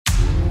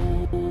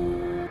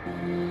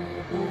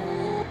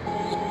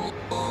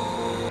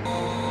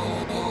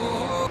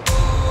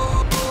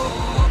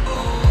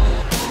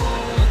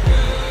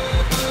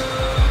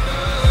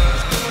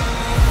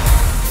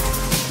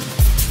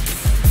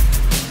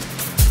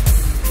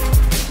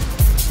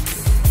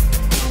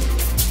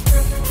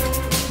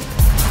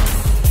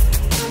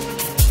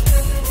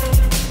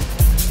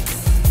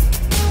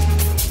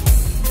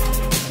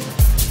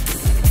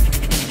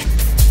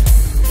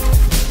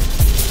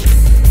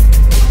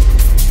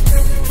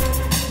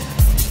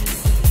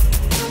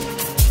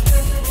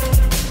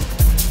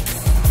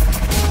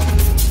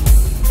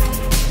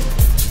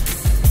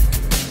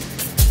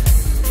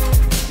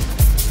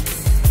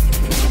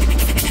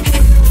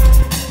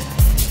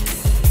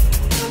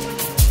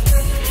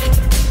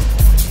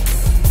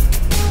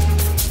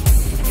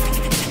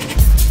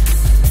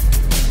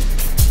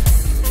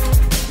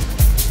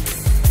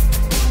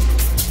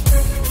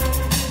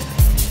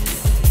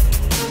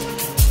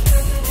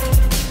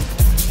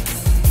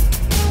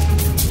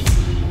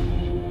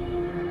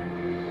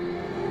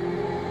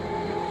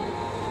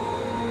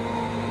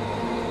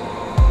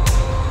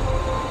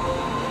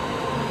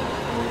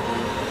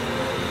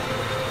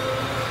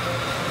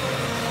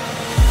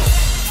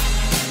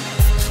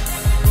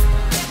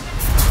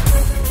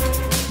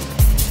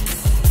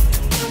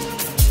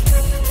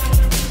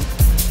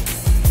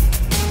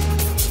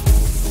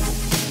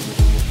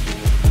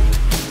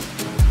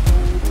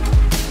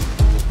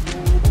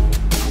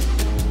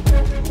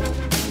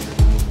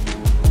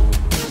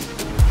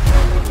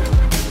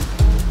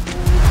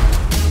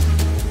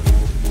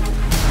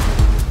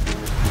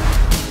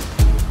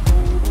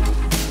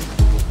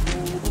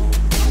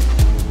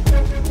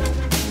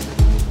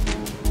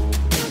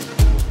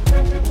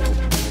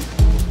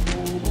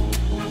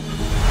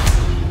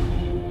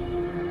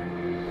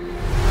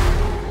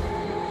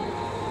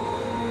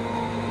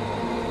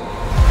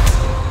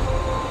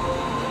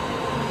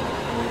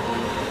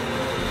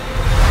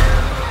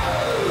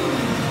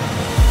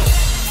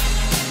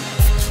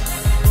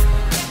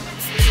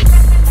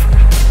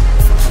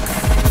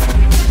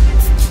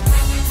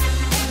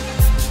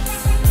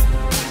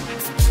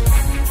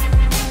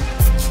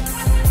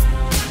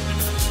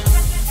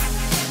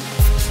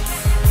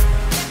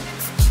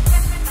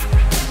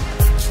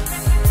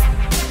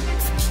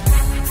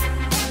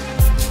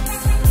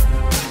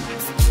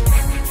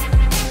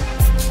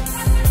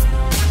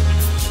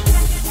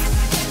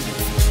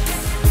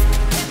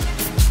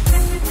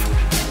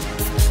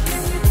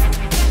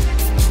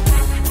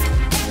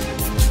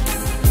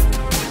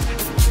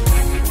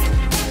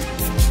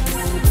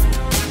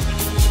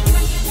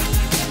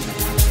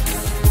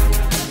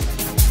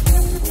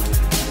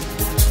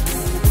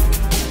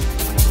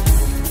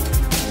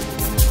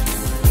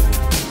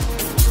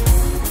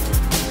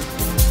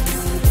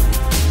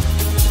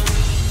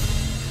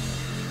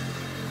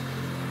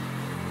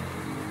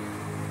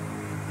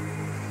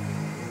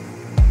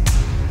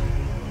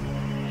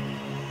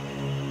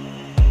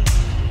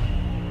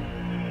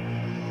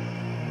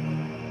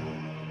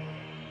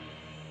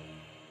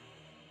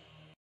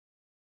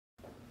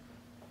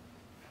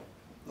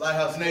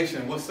Lighthouse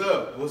Nation, what's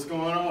up? What's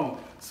going on?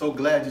 So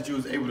glad that you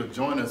was able to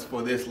join us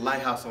for this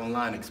Lighthouse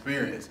Online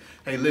experience.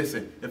 Hey,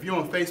 listen, if you're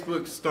on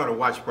Facebook, start a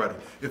watch party.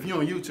 If you're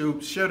on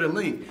YouTube, share the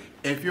link.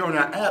 If you're on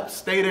our app,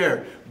 stay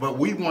there. But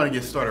we want to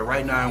get started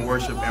right now in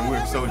worship, and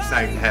we're so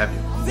excited to have you.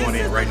 We're going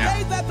in right now.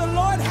 This is the day that the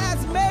Lord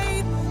has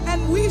made,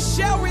 and we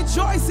shall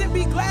rejoice and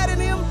be glad in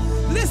Him.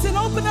 Listen,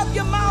 open up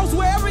your mouths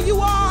wherever you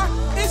are.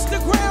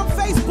 Instagram,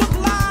 Facebook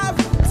Live,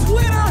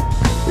 Twitter.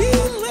 Be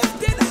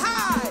lifted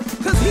high,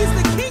 because He's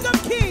the King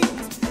of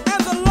Kings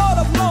and the Lord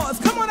of Lords.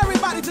 Come on,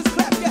 everybody, just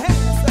clap your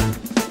hands.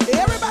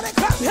 Everybody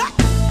clap.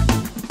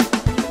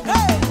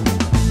 Hey!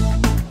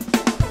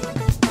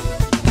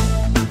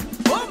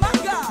 Oh my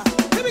God.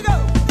 Here we go.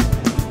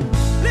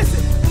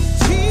 Listen.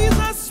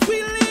 Jesus,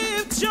 we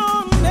lift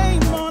your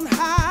name on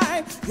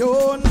high.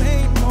 Your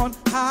name on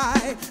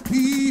high.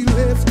 Be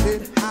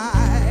lifted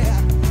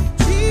high.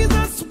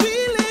 Jesus,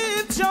 we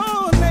lift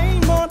your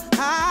name on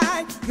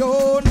high.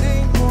 Your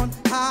name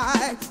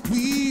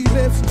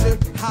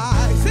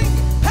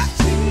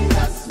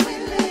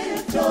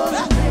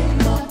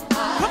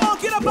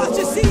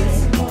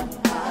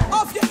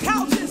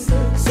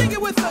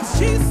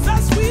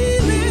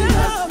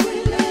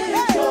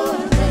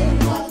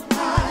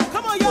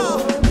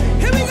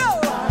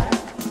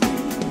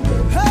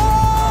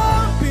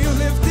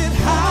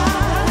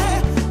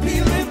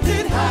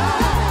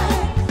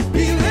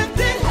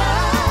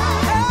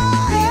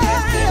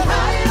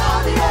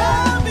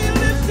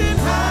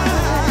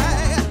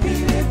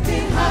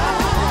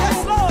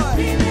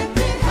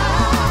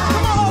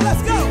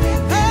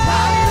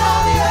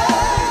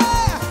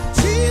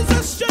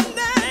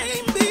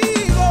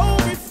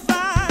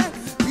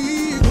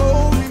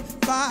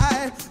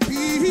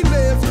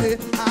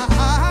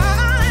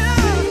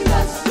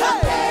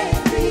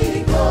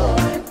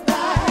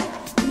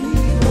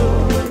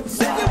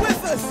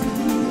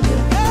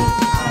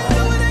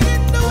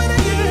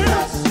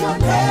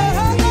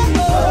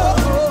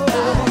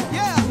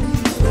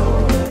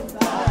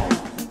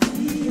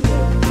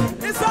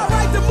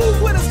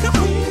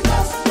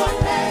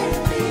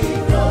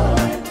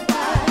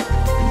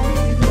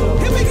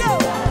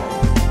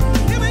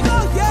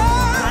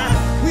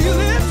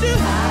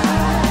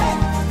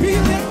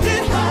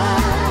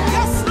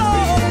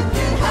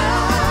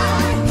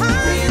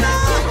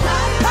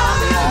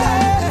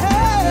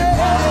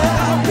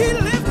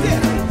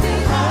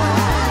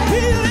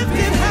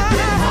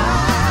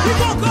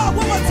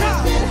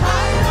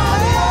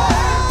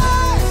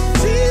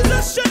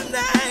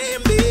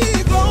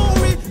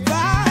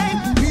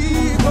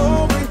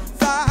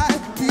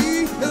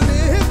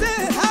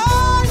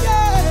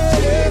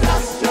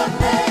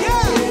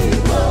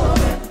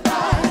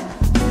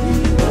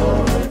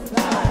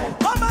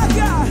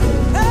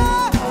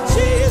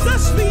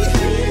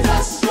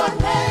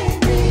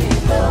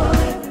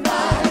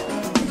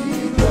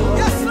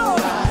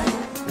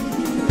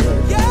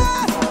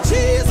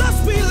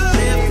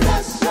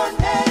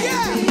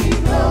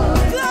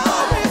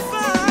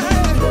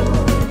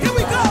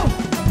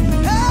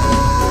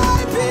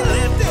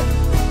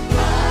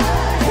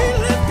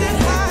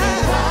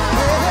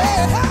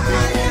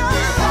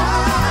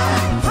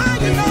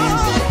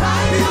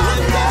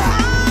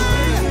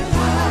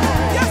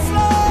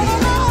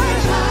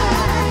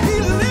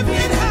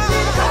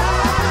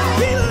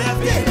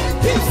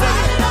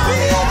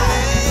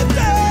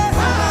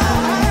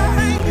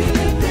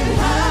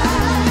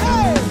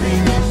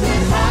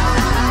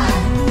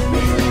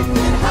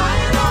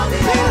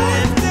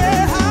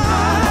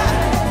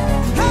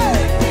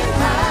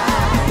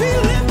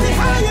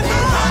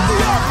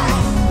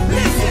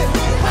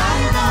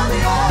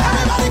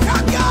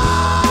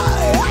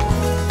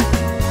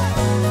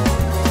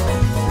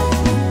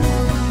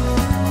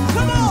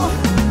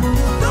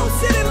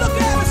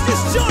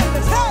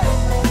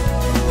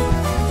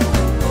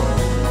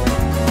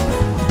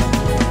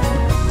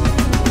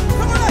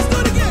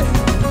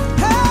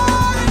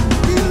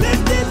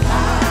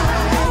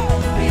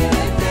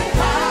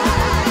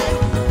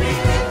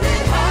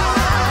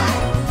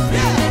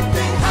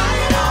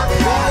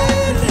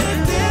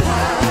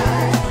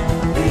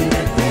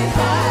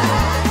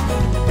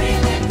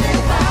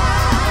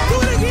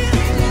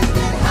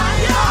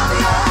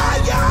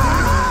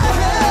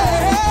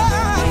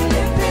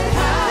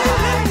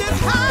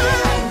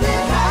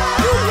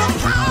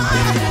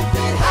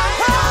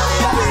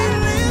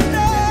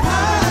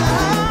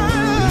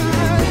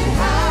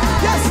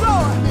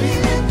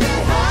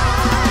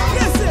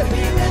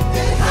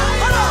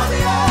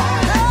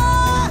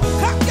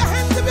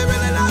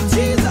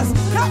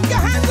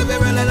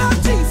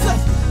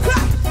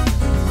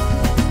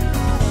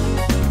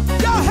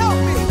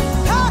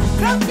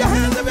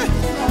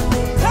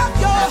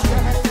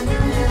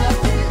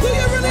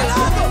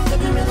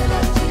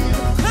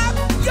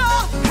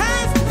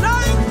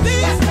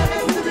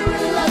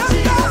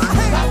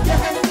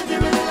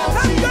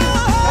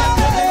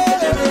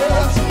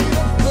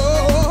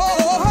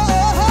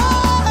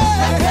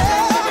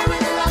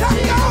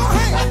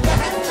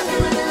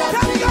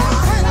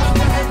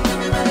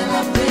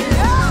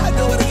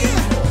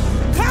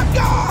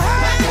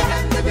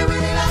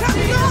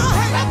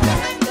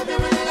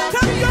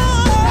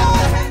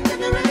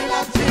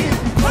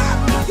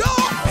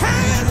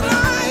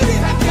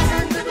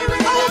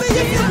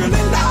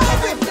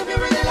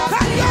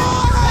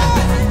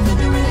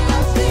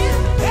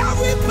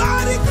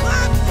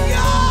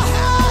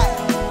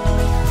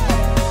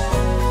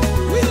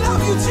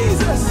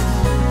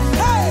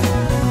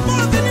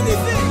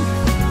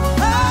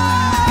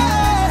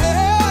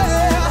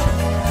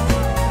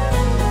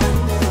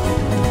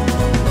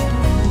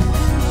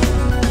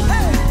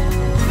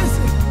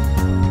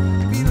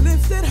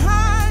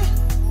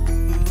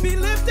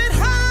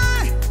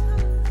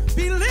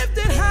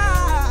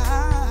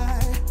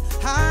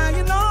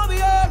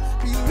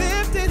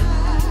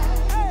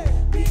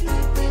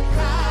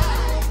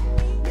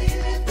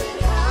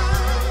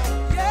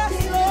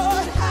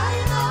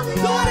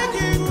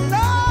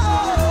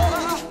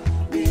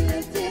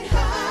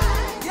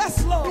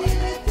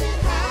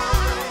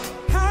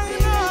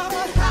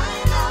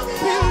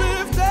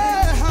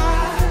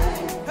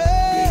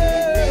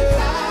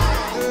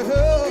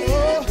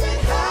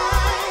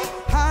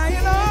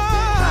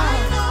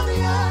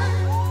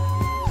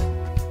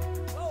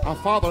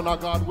Father and our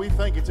God, we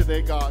thank you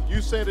today, God.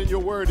 You said in your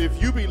word,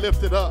 if you be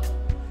lifted up,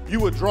 you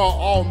would draw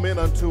all men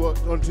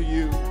unto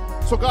you.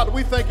 So God,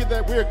 we thank you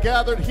that we are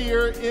gathered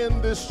here in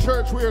this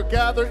church. We are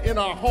gathered in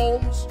our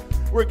homes.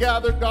 We're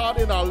gathered, God,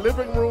 in our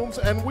living rooms.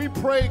 And we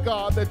pray,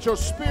 God, that your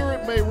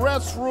spirit may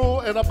rest, rule,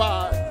 and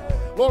abide.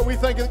 Lord, we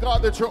thank you,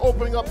 God, that you're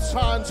opening up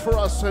signs for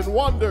us and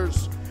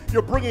wonders.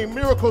 You're bringing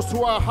miracles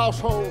to our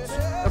households.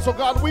 And so,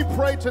 God, we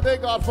pray today,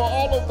 God, for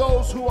all of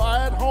those who are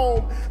at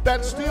home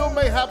that still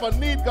may have a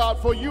need, God,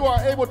 for you are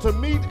able to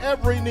meet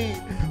every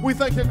need. We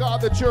thank you,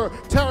 God, that you're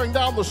tearing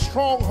down the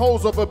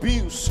strongholds of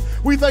abuse.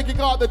 We thank you,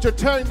 God, that you're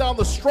tearing down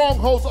the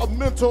strongholds of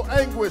mental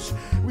anguish.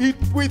 We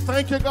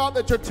thank you, God,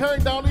 that you're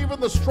tearing down even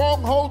the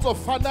strongholds of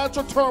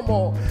financial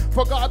turmoil.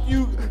 For, God,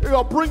 you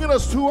are bringing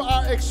us to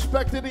our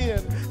expected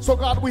end. So,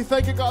 God, we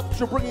thank you, God, that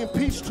you're bringing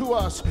peace to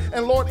us.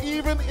 And, Lord,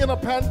 even in a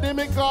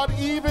pandemic, God,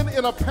 even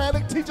in a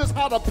panic, teach us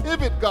how to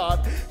pivot,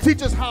 God.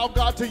 Teach us how,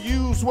 God, to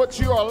use what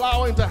you're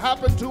allowing to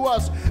happen to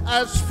us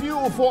as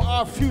fuel for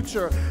our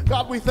future.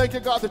 God, we thank you,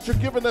 God, that you're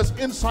giving us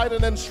insight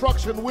and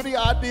instruction, witty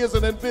ideas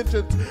and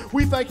inventions.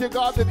 We thank you,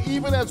 God, that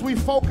even as we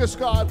focus,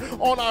 God,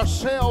 on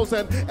ourselves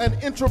and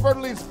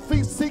introvertedly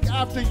seek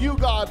after you,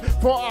 God,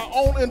 for our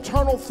own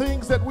internal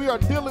things that we are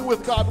dealing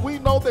with, God, we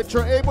know that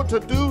you're able to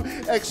do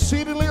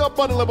exceedingly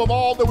abundantly above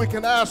all that we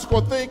can ask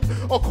or think,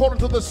 according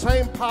to the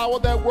same power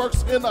that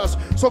works in us.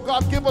 So,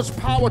 God, give us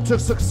power to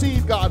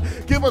succeed, God.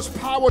 Give us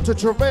power to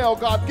travail,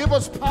 God. Give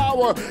us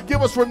power.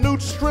 Give us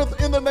renewed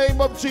strength in the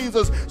name of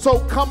Jesus. So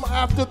come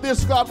after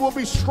this, God, we'll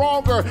be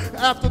stronger.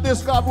 After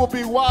this, God, we'll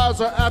be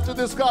wiser. After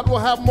this, God, we'll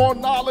have more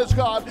knowledge,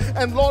 God.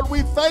 And, Lord,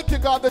 we thank you,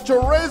 God, that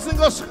you're raising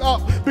us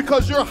up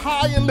because you're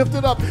high and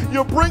lifted up.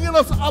 You're bringing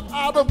us up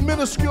out of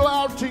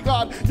minuscularity,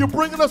 God. You're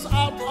bringing us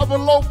out of a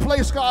low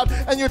place, God,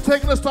 and you're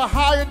taking us to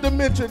higher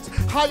dimensions,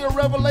 higher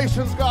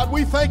revelations, God.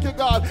 We thank you,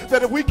 God,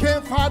 that if we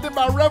can't find it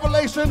by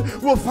revelation,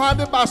 we'll find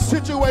it by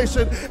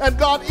situation. And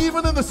God,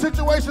 even in the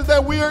situations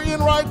that we are in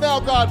right now,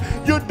 God,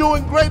 you're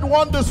doing great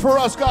wonders for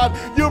us, God.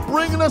 You're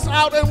bringing us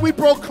out, and we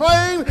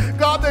proclaim,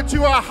 God, that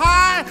you are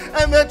high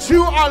and that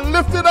you are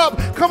lifted up.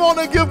 Come on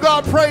and give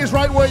God praise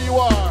right where you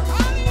are.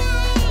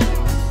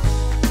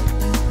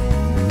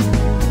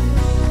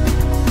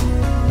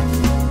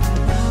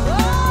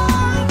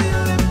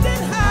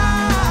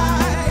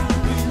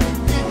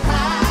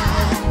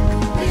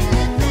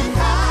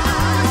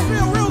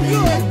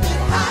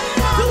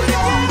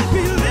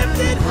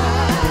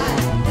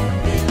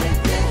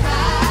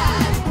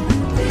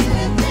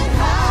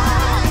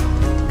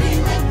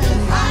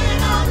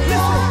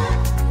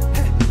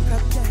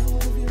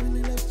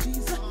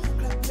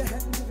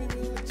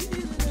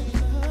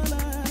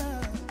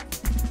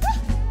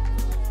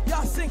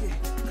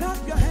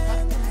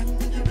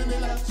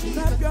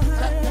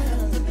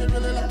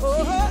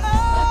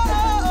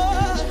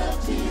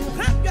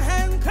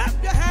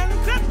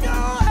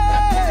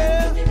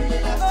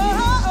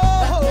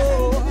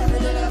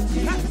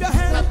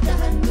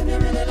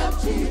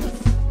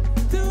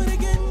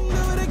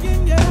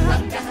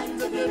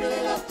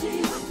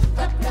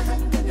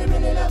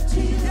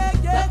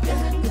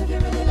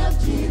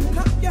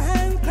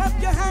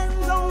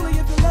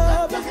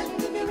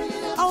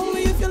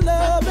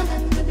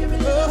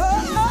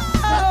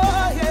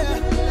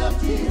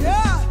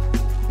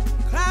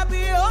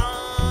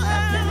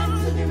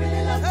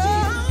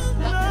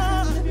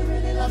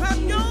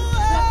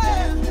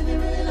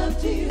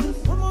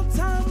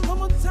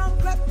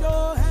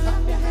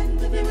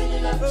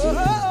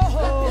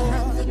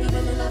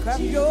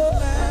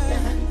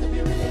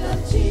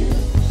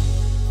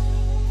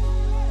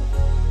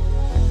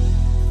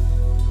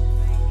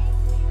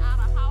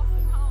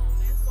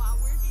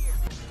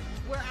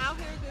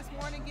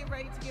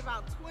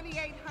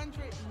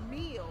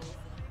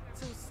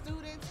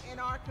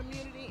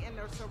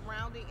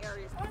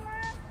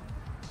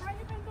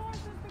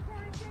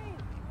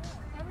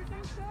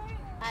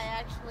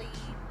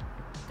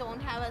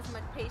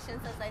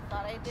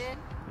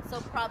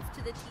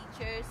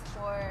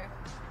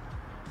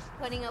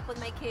 Putting up with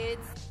my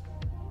kids.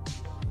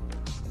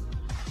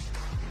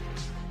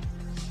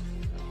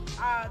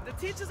 The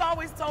teachers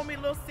always told me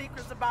little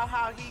secrets about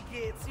how he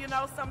gets, you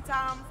know,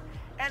 sometimes.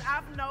 And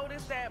I've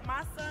noticed that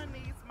my son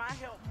needs my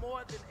help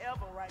more than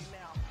ever right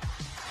now.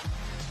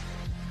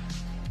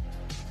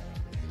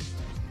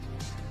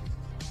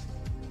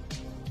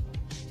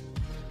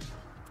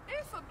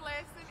 It's a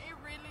blessing, it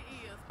really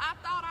is. I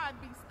thought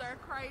I'd be stir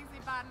crazy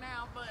by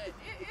now, but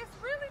it's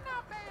really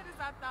not bad as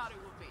I thought it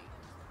would be.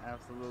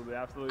 Absolutely,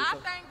 absolutely. I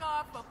thank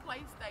God for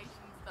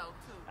PlayStations though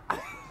too.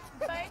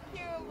 Thank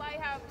you,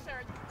 LightHouse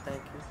Church.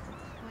 Thank you.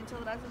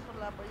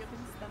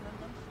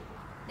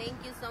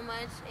 Thank you so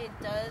much. It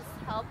does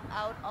help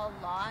out a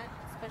lot,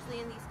 especially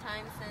in these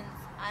times since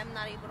I'm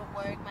not able to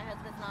work. My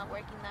husband's not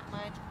working that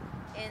much,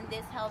 and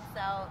this helps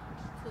out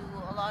to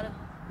a lot of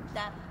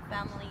that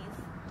families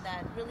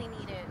that really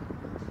need it.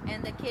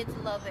 And the kids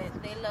love it.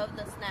 They love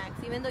the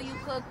snacks. Even though you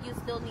cook, you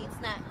still need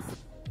snacks.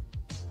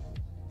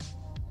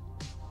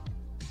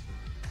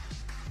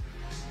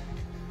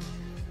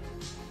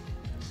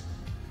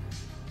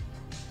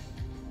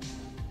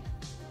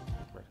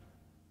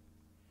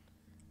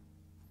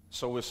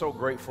 So we're so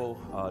grateful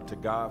to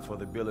God for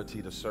the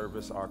ability to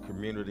service our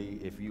community.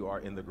 If you are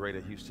in the greater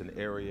Houston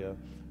area,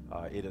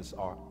 it is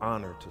our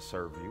honor to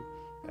serve you.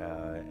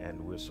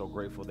 And we're so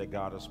grateful that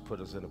God has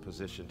put us in a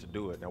position to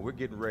do it. Now we're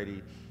getting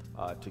ready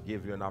to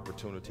give you an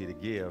opportunity to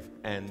give.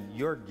 And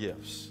your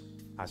gifts,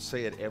 I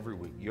say it every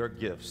week, your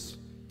gifts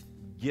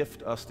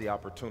gift us the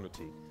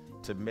opportunity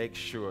to make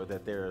sure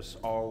that there's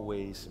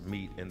always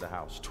meat in the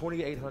house.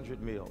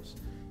 2,800 meals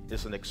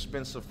is an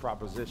expensive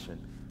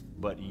proposition,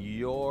 but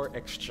your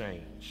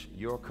exchange,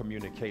 your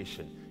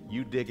communication,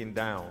 you digging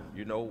down,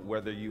 you know,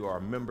 whether you are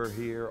a member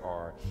here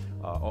or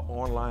an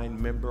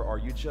online member, or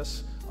you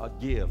just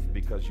give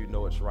because you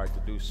know it's right to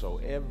do so,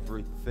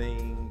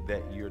 everything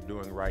that you're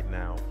doing right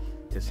now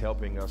is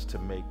helping us to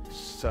make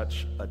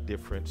such a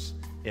difference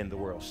in the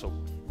world. So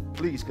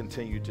please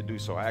continue to do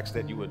so. I ask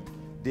that you would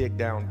dig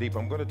down deep.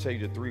 I'm going to tell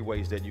you the 3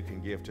 ways that you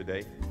can give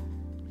today.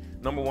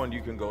 Number 1,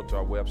 you can go to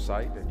our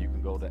website and you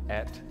can go to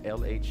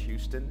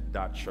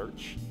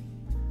 @lhhouston.church.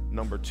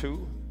 Number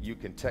 2, you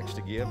can text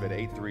to give at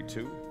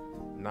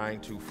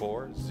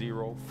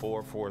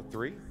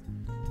 832-924-0443.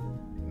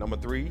 Number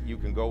 3, you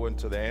can go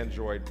into the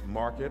Android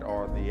market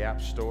or the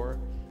App Store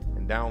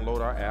and download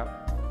our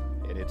app,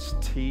 and it's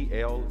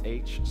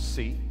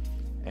TLHC,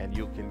 and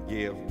you can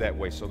give that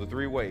way. So the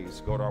 3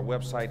 ways: go to our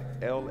website,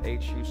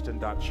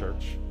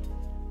 lhhouston.church,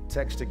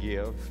 text to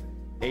give,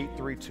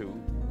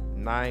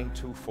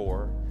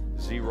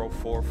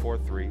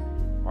 832-924-0443,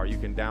 or you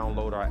can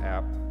download our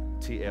app,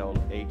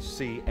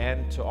 TLHC.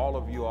 And to all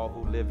of you all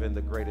who live in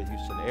the greater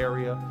Houston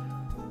area,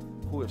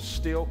 who have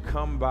still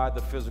come by the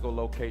physical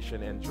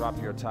location and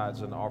drop your tithes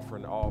and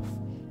offering off,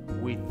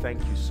 we thank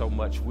you so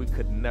much. We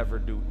could never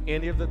do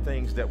any of the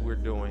things that we're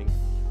doing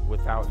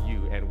without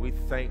you, and we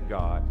thank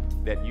God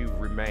that you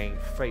remain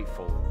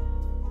faithful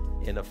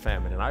in a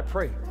famine. And I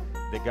pray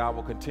that God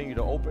will continue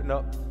to open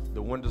up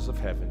the windows of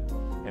heaven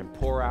and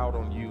pour out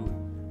on you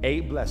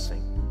a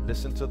blessing.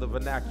 Listen to the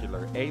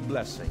vernacular, a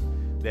blessing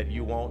that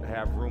you won't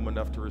have room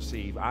enough to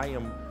receive. I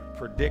am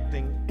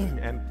predicting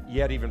and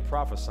yet even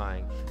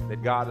prophesying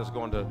that God is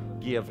going to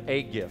give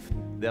a gift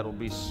that'll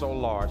be so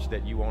large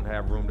that you won't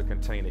have room to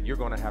contain it. You're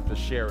going to have to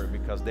share it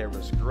because there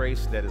is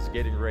grace that is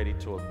getting ready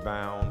to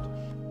abound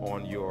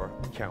on your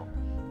account.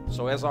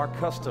 So as our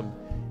custom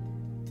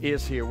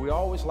is here, we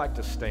always like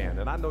to stand.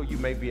 And I know you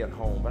may be at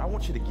home, but I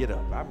want you to get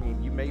up. I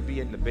mean, you may be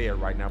in the bed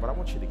right now, but I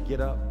want you to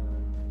get up.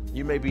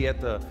 You may be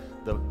at the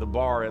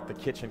bar at the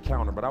kitchen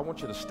counter, but I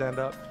want you to stand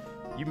up.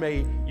 You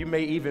may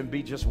even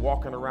be just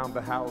walking around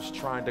the house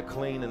trying to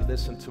clean and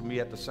listen to me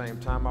at the same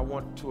time. I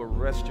want to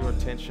arrest your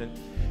attention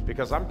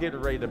because I'm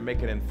getting ready to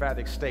make an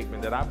emphatic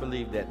statement that I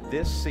believe that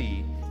this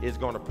seed is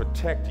going to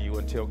protect you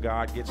until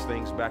God gets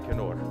things back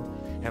in order.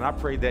 And I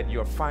pray that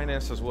your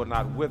finances will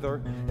not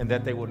wither and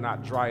that they will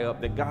not dry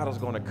up, that God is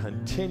going to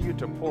continue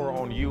to pour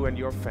on you and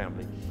your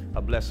family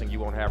a blessing you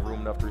won't have room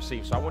enough to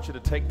receive. So I want you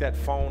to take that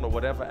phone or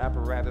whatever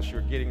apparatus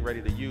you're getting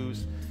ready to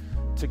use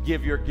to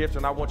give your gift,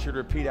 and I want you to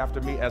repeat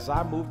after me. As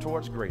I move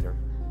towards greater,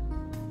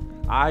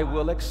 I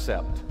will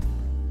accept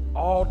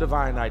all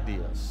divine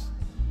ideas,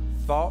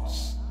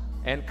 thoughts,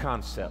 and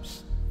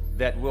concepts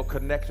that will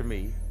connect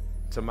me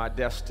to my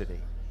destiny.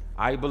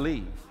 I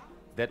believe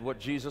that what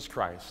Jesus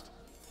Christ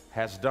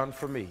has done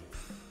for me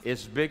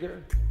is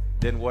bigger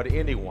than what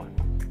anyone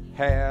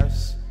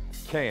has,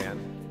 can,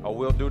 or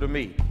will do to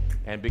me.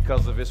 And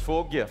because of his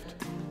full gift,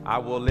 I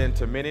will lend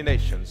to many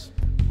nations,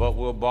 but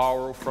will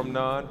borrow from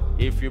none.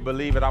 If you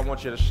believe it, I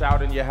want you to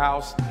shout in your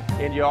house,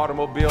 in your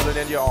automobile, and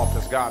in your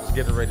office. God is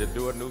getting ready to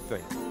do a new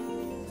thing.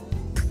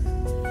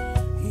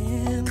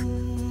 In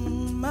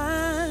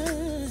my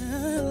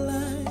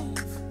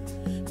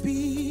life,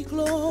 be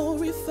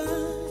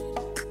glorified,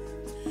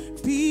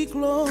 be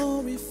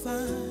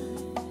glorified.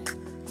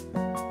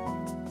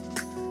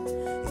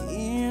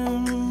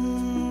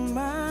 In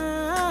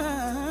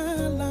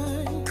my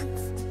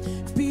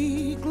life,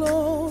 be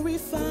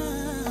glorified,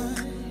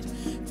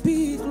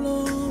 be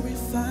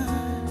glorified.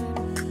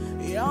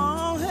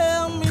 Y'all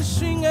help me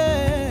sing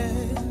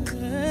it.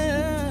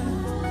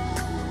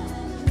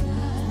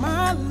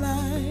 My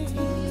life,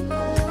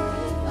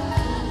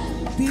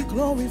 be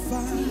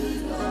glorified.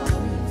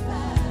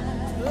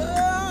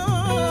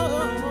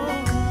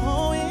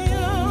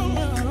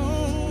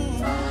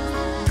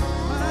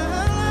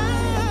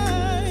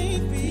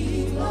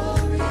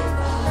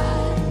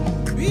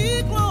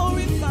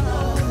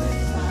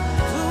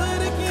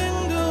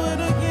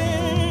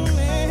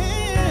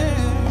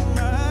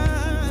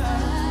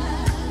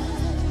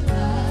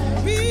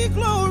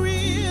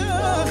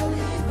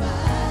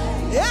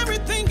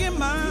 Everything in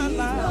my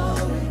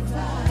life,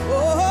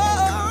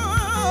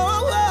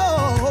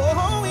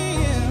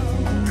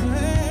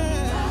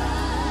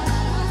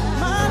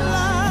 my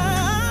life,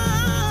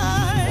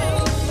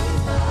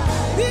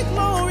 be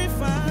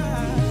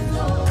glorified.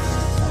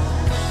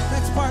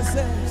 Next part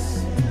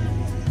says,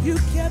 you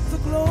get the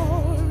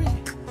glory,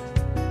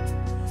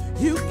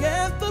 you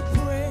get the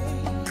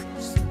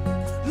praise,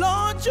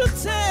 Lord, you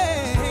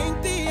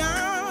take the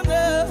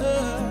honor.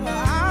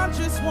 I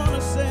just want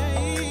to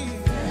say,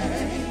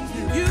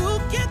 you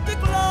get the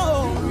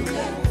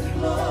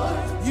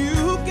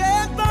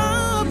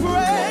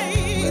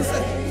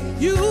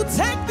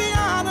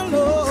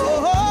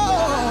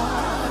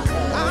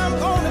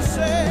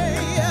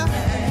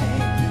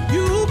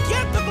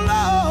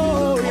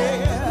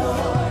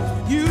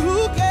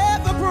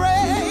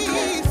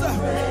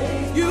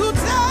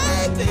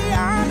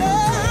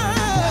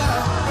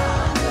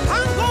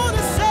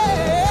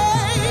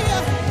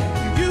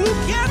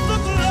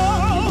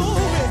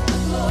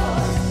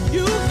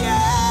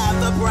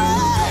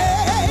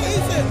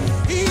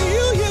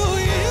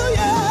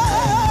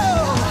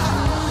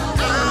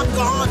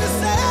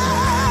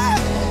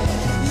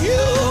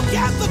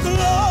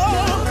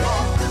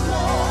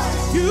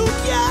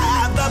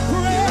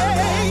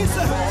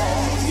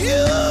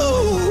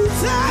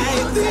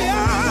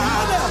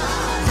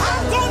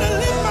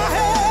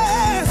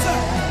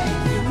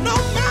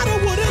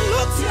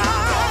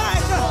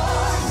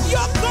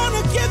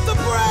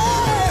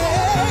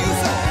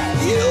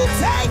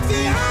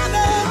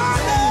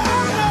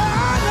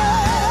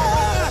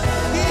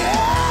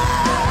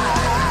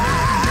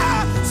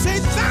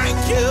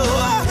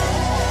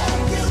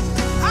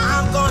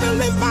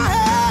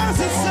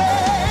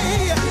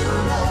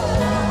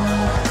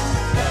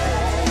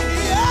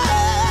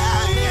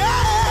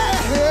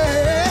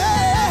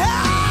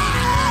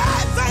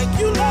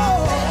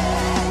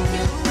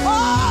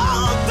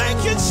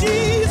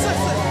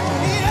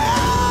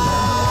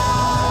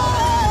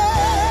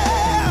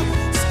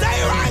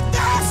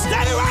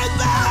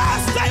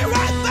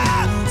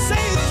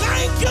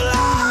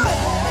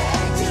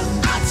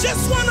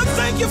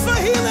you for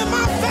healing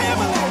my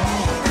family.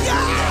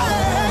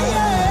 Yeah,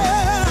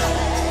 yeah.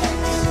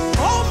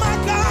 Oh my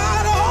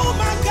God, oh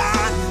my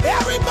God.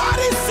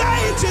 Everybody say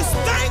just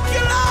thank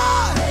you,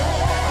 Lord.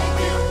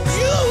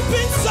 You've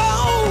been so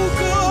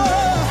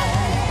good.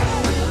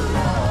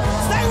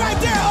 Stay right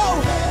there,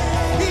 oh.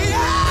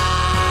 Yeah.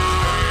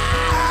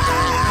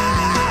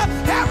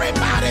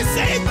 Everybody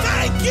say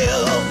thank you.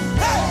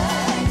 Hey.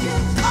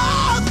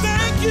 Oh,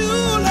 thank you,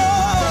 Lord.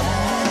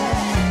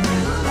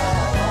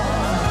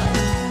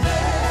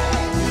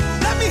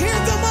 Let me hear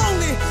them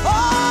only.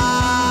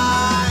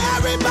 Oh,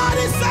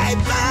 everybody say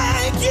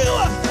thank you.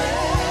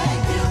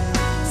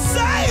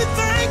 Say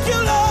thank you,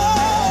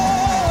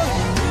 Lord.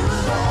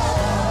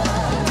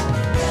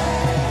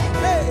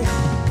 Hey,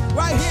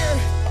 right here,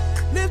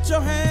 lift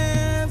your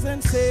hands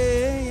and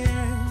say,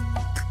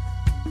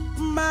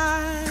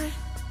 my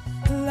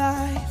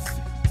life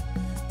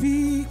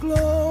be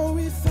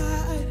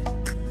glorified,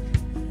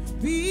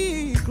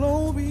 be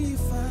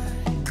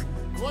glorified.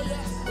 Oh,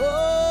 yes.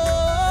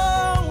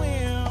 Oh,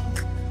 will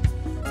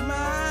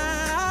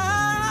my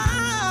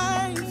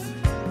life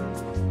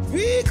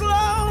be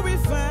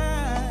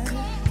glorified,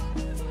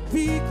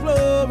 be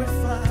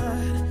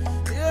glorified.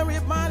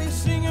 Everybody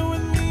singing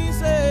with me,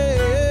 say,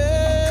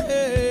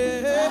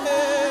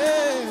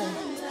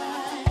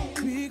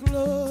 be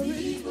glorified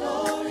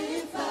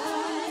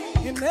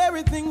in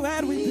everything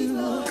that we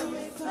do.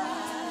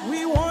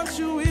 We want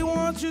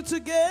you to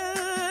get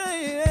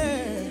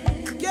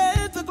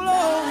the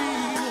glory.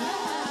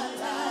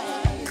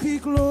 Be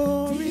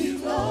glory,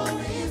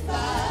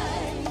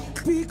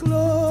 be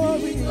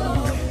glory.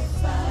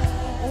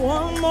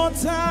 One more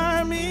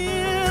time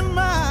in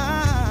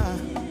my,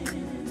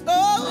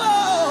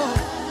 oh,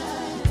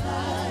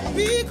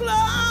 be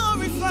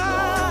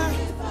glorified.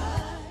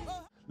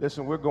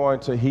 Listen, we're going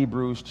to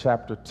Hebrews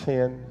chapter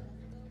 10.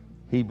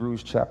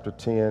 Hebrews chapter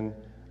 10.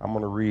 I'm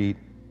going to read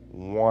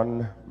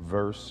one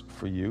verse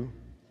for you.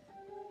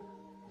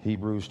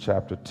 Hebrews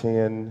chapter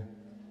 10,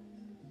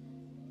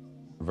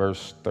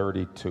 verse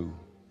 32.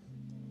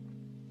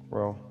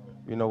 Well,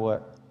 you know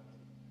what?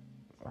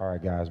 All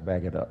right, guys,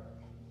 back it up.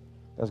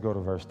 Let's go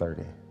to verse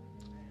 30.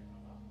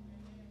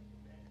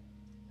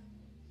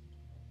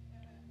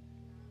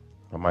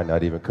 I might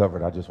not even cover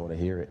it. I just want to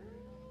hear it.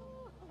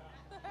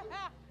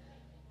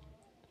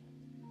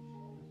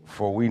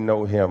 For we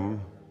know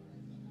him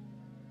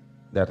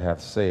that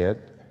hath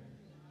said,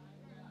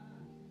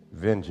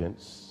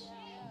 vengeance.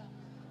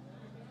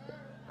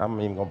 I'm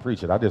not even going to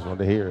preach it. I just want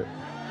to hear it.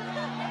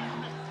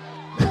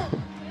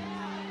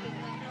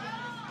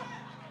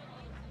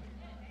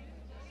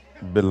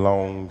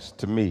 Belongs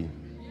to me,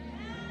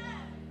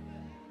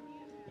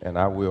 and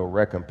I will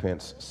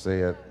recompense,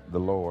 saith the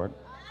Lord.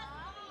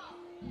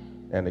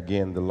 And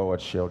again, the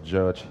Lord shall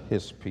judge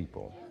his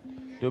people.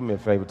 Do me a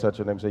favor, touch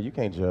your name and say, you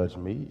can't judge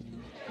me,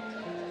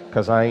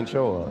 because I ain't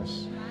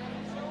yours.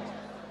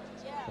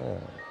 Yeah.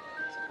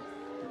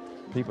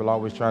 People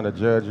always trying to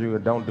judge you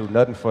and don't do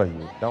nothing for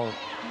you. Don't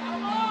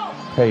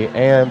pay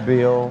and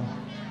bill.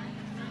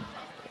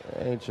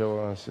 Ain't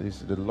yours. He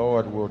said, the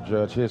Lord will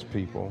judge his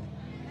people.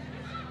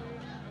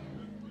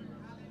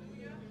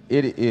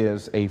 It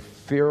is a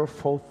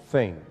fearful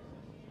thing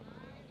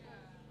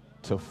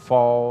to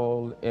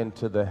fall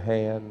into the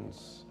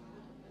hands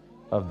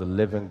of the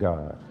living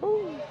God.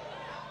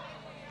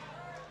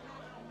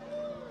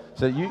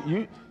 So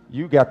you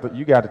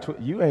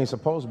ain't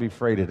supposed to be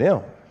afraid of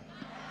them.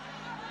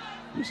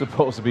 You're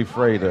supposed to be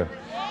afraid of.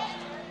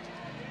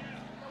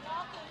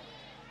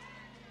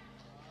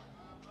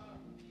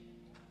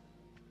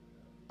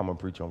 I'm going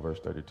to preach on verse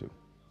 32.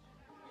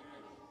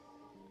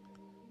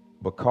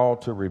 But call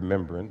to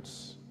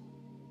remembrance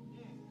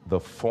the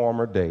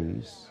former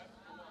days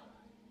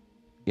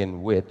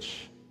in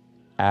which,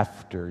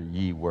 after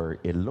ye were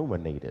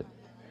illuminated,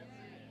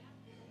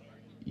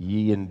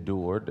 ye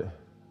endured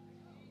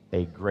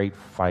a great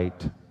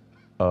fight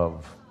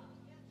of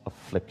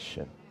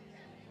affliction.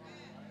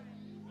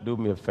 Do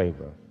me a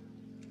favor.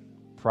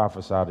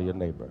 Prophesy to your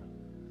neighbor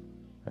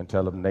and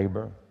tell him,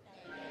 neighbor,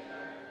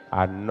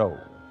 I know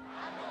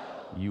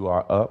you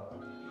are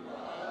up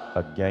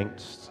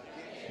against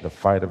the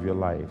fight of your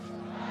life.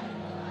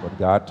 But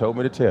God told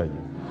me to tell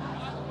you,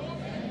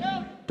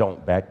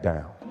 don't back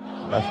down.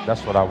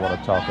 That's what I want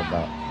to talk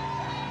about.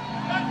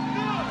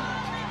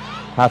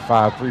 High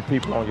five 3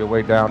 people on your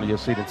way down to your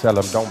seat and tell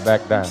them, don't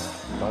back down.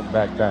 Don't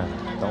back down.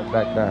 Don't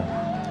back down.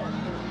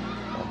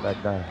 Don't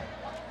back down.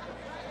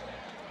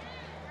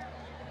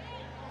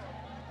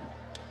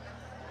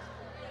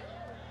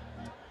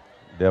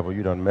 Devil,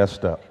 you done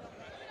messed up.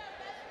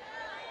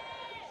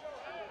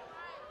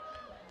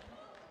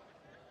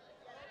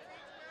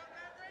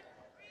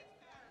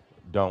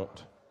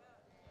 Don't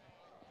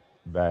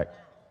back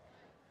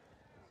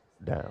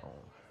down.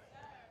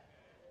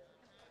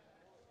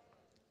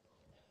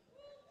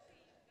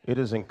 It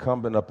is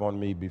incumbent upon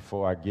me,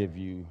 before I give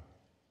you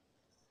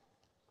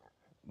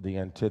the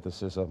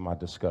antithesis of my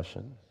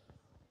discussion,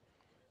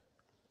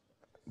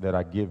 that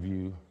I give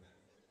you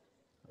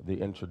the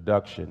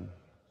introduction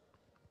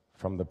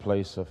from the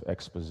place of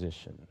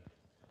exposition.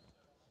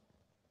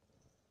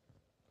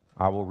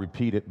 I will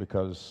repeat it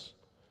because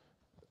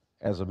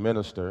as a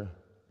minister,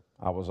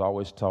 I was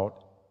always taught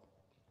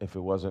if it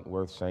wasn't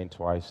worth saying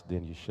twice,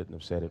 then you shouldn't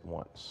have said it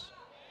once.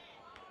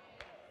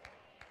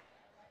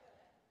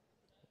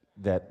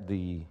 That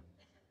the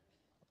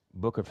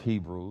book of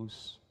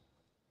Hebrews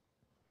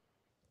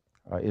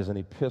is an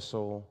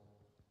epistle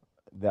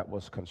that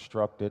was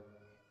constructed,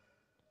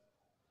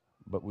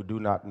 but we do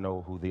not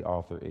know who the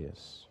author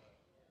is.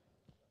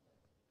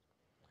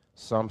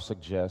 Some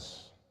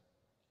suggest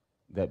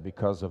that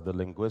because of the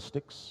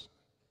linguistics,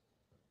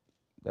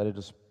 that it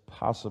is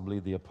possibly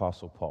the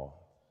Apostle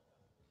Paul.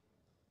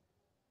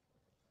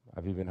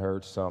 I've even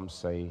heard some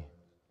say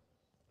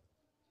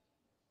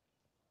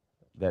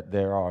that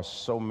there are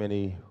so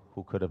many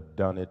who could have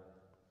done it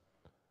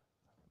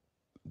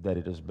that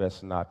it is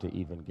best not to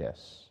even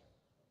guess.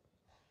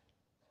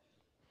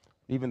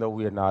 Even though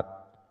we are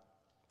not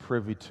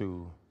privy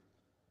to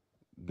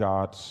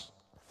God's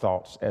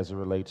thoughts as it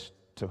relates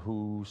to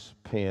whose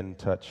pen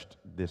touched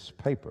this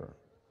paper.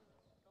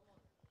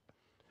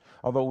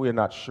 Although we are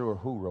not sure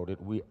who wrote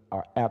it, we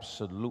are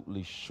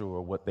absolutely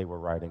sure what they were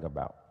writing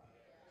about.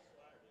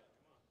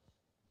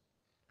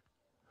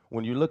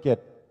 When you look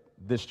at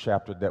this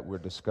chapter that we're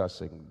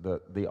discussing,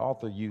 the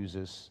author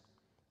uses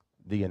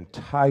the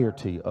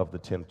entirety of the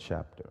 10th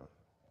chapter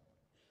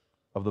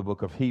of the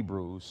book of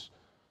Hebrews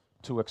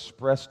to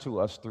express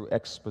to us through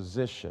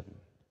exposition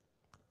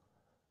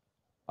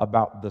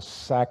about the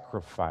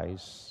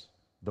sacrifice,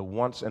 the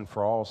once and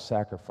for all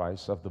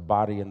sacrifice of the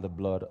body and the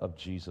blood of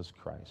Jesus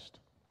Christ.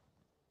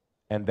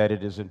 And that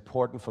it is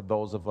important for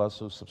those of us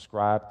who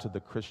subscribe to the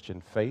Christian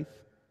faith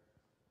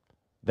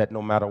that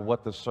no matter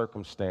what the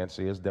circumstance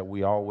is, that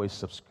we always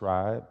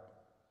subscribe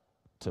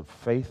to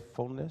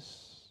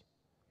faithfulness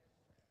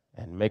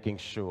and making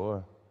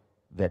sure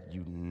that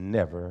you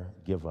never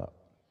give up.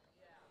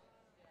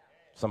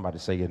 Somebody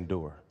say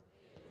endure.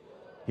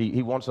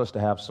 He wants us to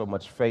have so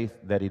much faith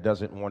that he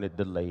doesn't want it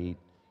delayed.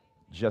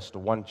 Just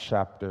one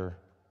chapter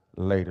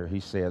later,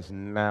 he says,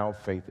 now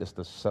faith is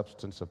the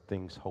substance of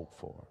things hoped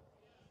for.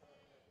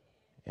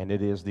 And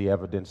it is the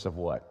evidence of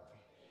what?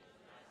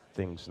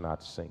 Things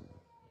not seen.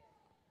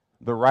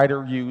 The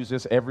writer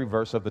uses every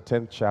verse of the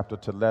 10th chapter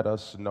to let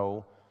us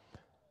know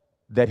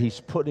that he's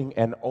putting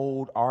an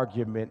old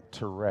argument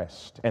to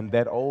rest. And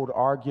that old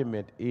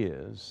argument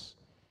is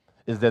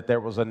that there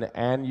was an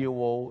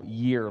annual,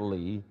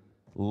 yearly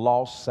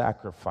lost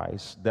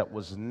sacrifice that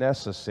was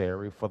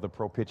necessary for the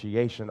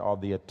propitiation or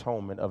the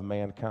atonement of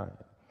mankind.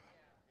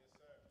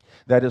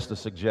 That is to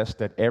suggest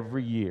that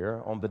every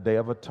year on the Day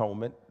of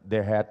Atonement,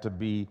 there had to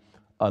be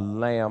a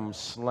lamb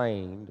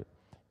slain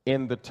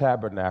in the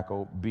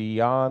tabernacle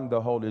beyond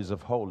the holies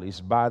of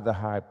holies by the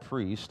high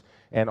priest,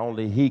 and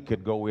only he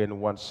could go in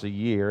once a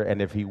year.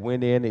 And if he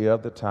went in the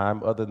other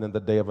time other than the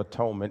Day of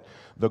Atonement,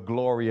 the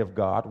glory of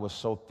God was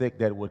so thick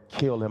that it would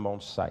kill him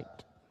on sight.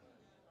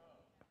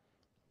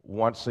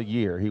 Once a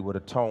year, he would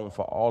atone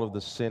for all of the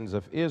sins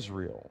of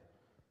Israel.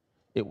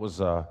 It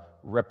was a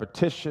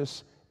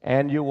repetitious,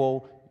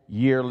 annual,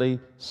 yearly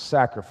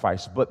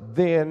sacrifice. But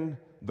then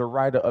the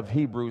writer of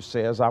Hebrews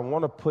says, I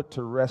want to put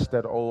to rest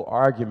that old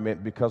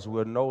argument because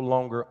we're no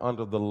longer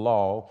under the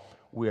law.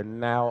 We're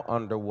now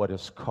under what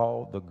is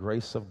called the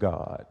grace of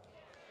God.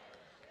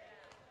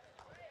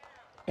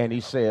 And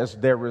he says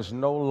there is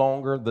no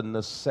longer the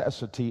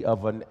necessity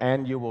of an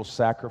annual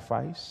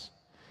sacrifice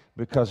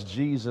because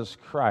Jesus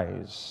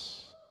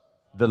Christ,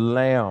 the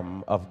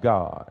Lamb of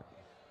God,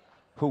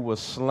 who was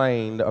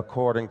slain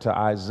according to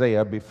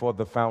Isaiah before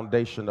the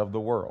foundation of the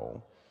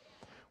world,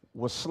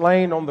 was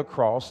slain on the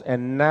cross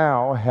and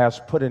now has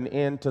put an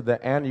end to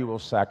the annual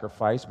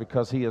sacrifice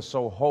because he is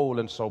so whole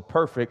and so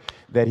perfect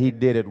that he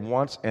did it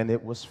once and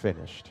it was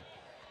finished.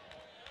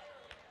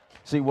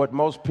 See, what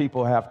most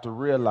people have to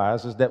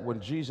realize is that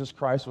when Jesus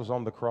Christ was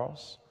on the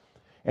cross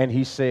and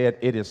he said,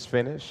 it is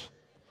finished,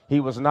 he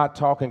was not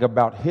talking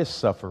about his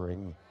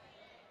suffering,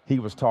 he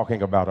was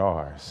talking about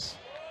ours.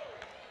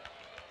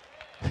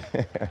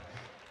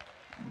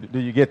 Do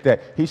you get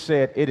that? He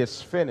said, it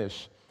is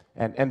finished.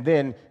 And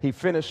then he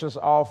finishes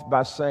off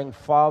by saying,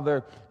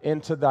 Father,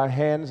 into thy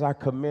hands I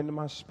commend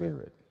my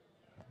spirit.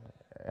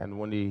 And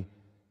when he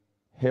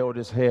held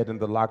his head in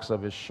the locks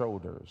of his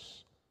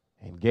shoulders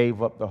and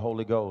gave up the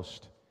Holy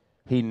Ghost,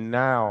 he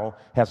now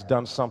has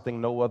done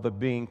something no other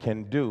being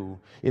can do.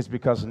 It's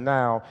because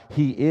now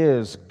he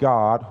is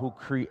God who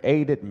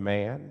created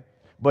man,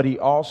 but he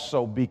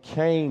also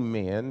became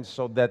men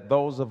so that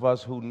those of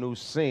us who knew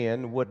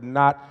sin would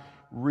not,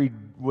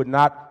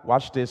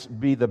 watch this,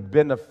 be the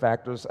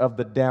benefactors of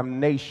the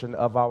damnation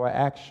of our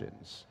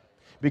actions.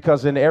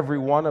 Because in every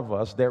one of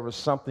us, there is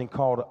something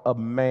called a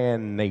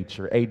man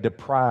nature, a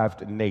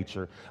deprived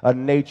nature, a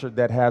nature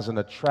that has an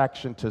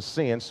attraction to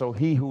sin. So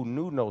he who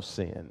knew no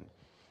sin,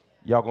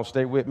 y'all gonna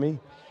stay with me,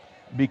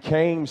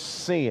 became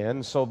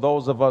sin so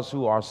those of us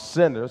who are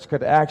sinners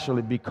could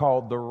actually be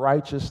called the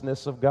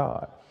righteousness of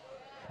God.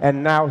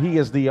 And now he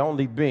is the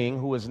only being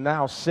who is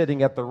now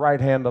sitting at the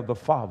right hand of the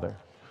Father,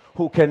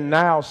 who can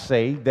now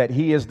say that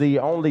he is the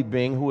only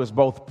being who is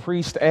both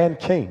priest and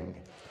king.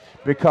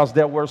 because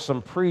there were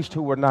some priests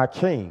who were not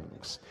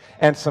kings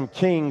and some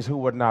kings who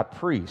were not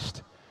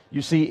priests.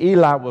 You see,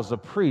 Eli was a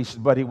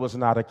priest, but he was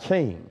not a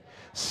king.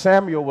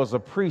 Samuel was a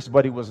priest,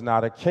 but he was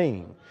not a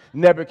king.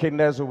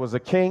 Nebuchadnezzar was a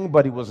king,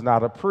 but he was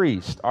not a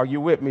priest. Are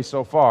you with me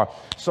so far?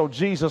 So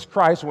Jesus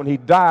Christ, when he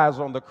dies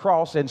on the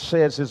cross and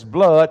sheds his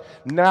blood,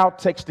 now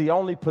takes the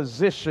only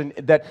position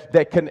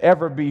that can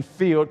ever be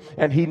filled,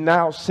 and he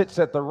now sits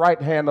at the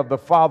right hand of the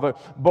Father,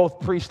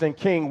 both priest and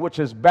king, which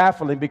is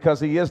baffling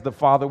because he is the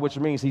Father, which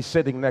means he's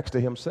sitting next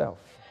to himself.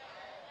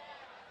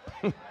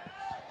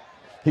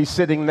 He's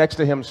sitting next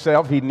to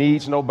himself. He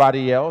needs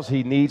nobody else.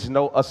 He needs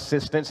no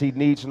assistance. He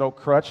needs no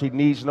crutch. He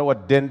needs no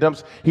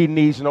addendums. He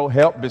needs no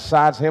help.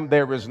 Besides him,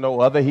 there is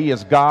no other. He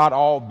is God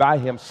all by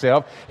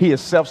himself. He is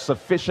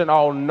self-sufficient,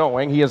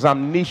 all-knowing. He is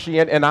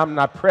omniscient and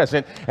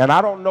omnipresent. And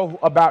I don't know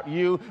about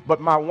you,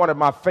 but one of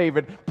my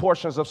favorite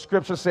portions of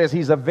Scripture says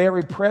he's a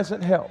very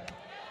present help.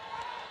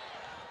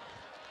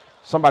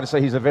 Somebody say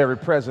he's a very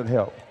present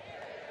help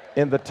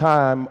in the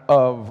time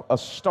of a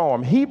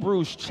storm.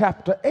 Hebrews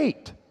chapter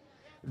 8.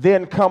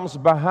 Then comes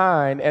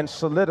behind and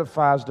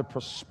solidifies the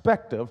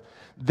perspective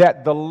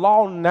that the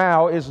law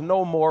now is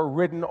no more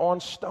written on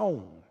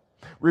stone.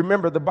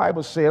 Remember, the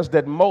Bible says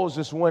that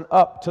Moses went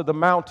up to the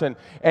mountain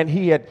and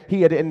he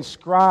had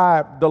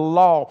inscribed the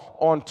law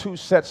on 2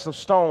 sets of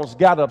stones,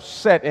 got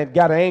upset and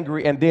got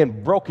angry and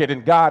then broke it,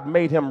 and God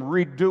made him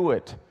redo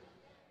it.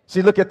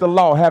 See, look at the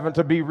law having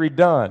to be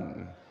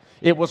redone.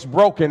 It was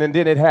broken and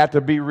then it had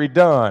to be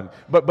redone.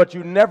 But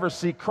you never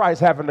see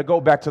Christ having to go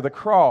back to the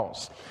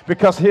cross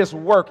because his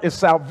work is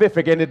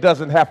salvific and it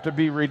doesn't have to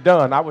be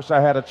redone. I wish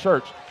I had a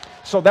church.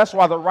 So that's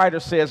why the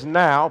writer says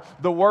now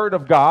the word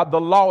of God,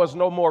 the law is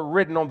no more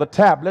written on the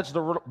tablets.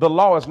 The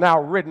law is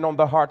now written on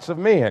the hearts of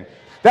men.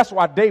 That's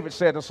why David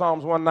said in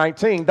Psalms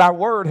 119, thy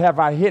word have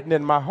I hidden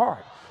in my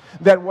heart,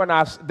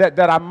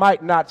 that I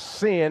might not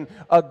sin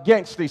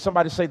against thee.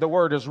 Somebody say the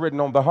word is written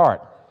on the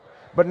heart.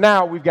 But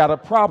now we've got a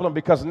problem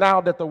because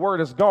now that the word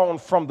has gone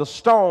from the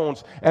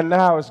stones and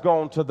now it's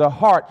gone to the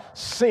heart,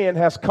 sin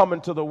has come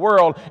into the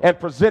world and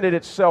presented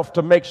itself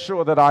to make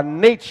sure that our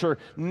nature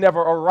never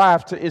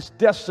arrived to its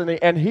destiny.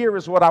 And here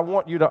is what I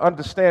want you to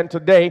understand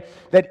today,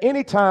 that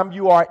anytime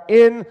you are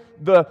in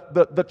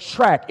the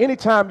track,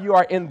 anytime you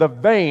are in the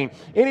vein,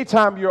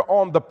 anytime you're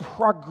on the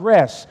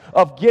progress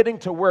of getting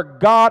to where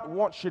God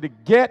wants you to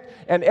get,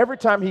 and every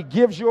time he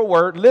gives you a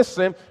word,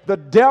 listen, the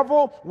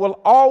devil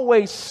will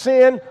always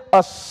send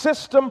a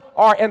system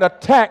or an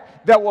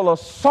attack that will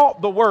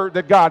assault the word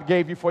that God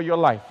gave you for your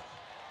life.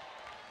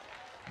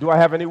 Do I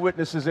have any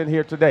witnesses in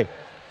here today?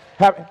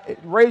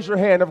 Raise your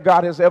hand if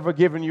God has ever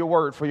given you a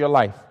word for your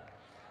life.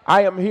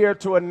 I am here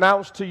to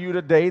announce to you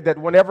today that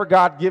whenever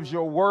God gives you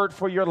a word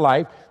for your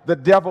life, the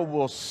devil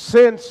will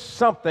send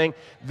something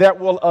that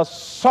will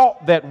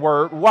assault that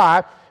word.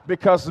 Why?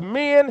 Because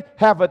men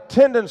have a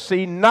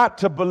tendency not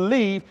to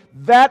believe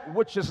that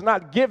which is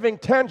not giving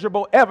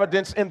tangible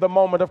evidence in the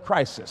moment of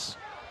crisis.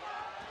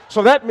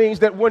 So that means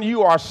that when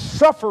you are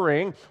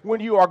suffering, when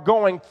you are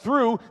going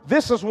through,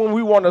 this is when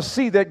we want to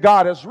see that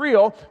God is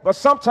real. But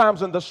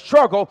sometimes in the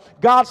struggle,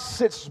 God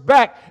sits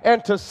back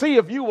and to see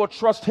if you will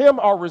trust him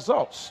or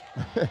results.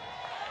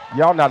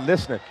 Y'all not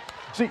listening.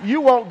 See,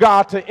 you want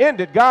God to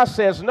end it. God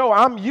says, no,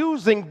 I'm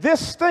using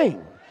this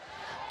thing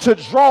to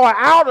draw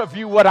out of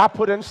you what I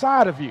put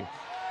inside of you.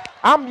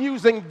 I'm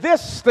using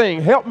this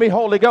thing. Help me,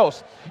 Holy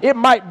Ghost. It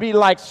might be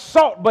like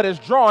salt, but it's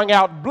drawing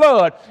out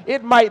blood.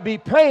 It might be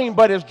pain,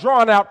 but it's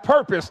drawing out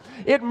purpose.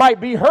 It might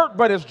be hurt,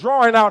 but it's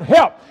drawing out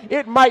help.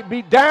 It might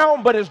be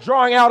down, but it's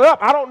drawing out up.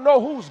 I don't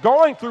know who's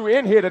going through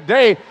in here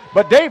today,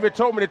 but David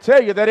told me to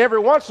tell you that every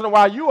once in a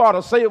while you ought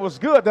to say it was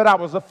good that I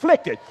was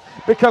afflicted,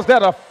 because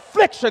that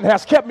affliction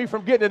has kept me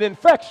from getting an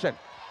infection.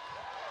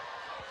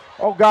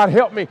 Oh, God,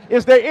 help me.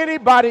 Is there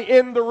anybody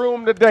in the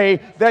room today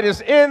that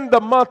is in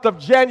the month of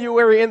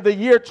January in the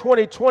year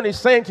 2020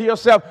 saying to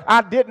yourself,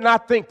 I did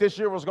not think this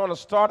year was going to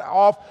start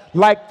off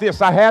like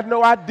this. I had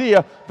no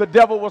idea the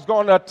devil was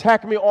going to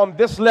attack me on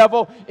this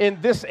level,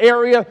 in this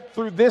area,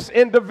 through this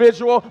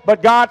individual.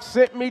 But God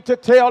sent me to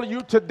tell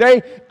you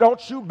today,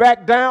 don't you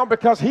back down,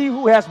 because he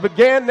who has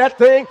began that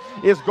thing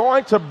is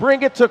going to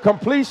bring it to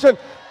completion.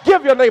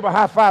 Give your neighbor a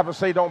high five and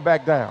say, don't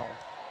back down.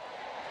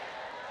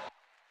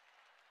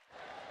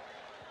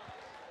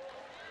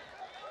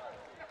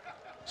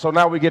 So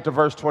now we get to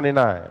verse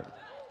 29.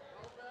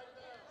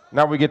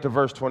 Now we get to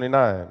verse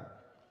 29.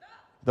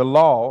 The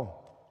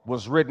law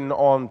was written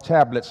on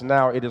tablets.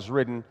 Now it is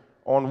written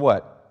on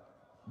what?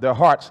 Their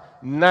hearts.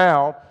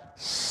 Now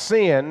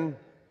sin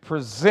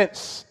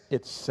presents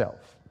itself.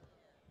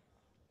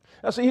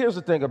 Now see, here's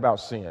the thing about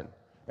sin.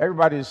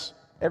 Everybody's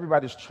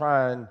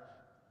trying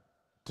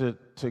to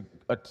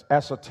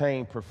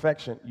ascertain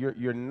perfection.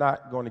 You're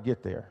not going to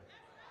get there.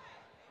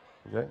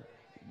 Okay?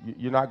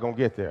 You're not going to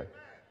get there.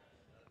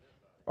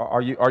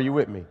 Are you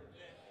with me?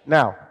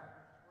 Now,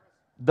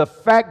 the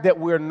fact that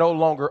we're no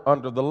longer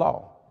under the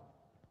law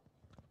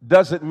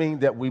doesn't mean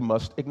that we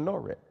must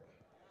ignore it.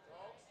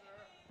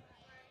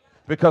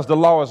 Because the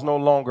law is no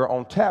longer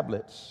on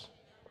tablets.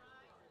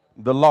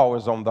 The law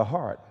is on the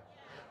heart.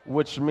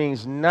 which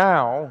means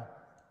now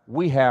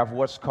we have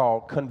what's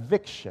called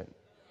conviction.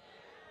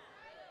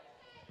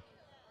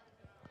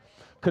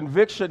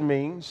 Conviction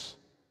means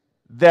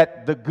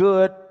that the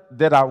good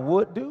that I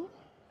would do,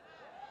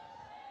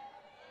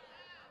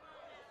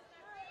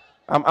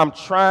 I'm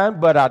trying,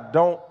 but I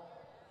don't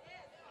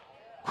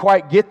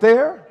quite get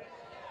there.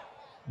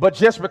 But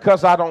just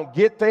because I don't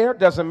get there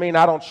doesn't mean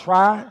I don't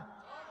try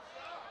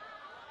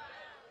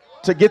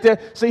to get there.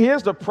 See,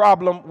 here's the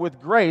problem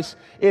with grace.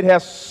 It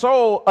has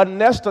so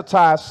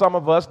anesthetized some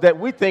of us that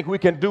we think we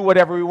can do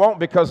whatever we want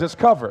because it's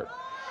covered.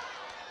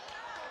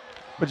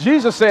 But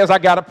Jesus says, I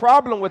got a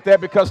problem with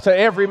that, because to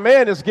every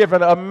man is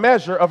given a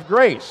measure of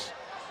grace.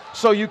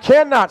 So you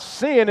cannot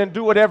sin and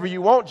do whatever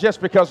you want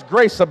just because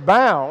grace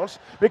abounds,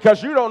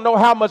 because you don't know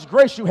how much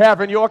grace you have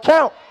in your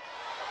account.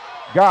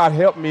 God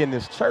help me in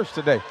this church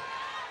today.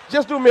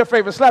 Just do me a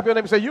favor, slap your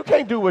neighbor and say, you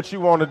can't do what you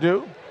want to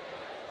do,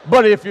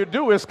 but if you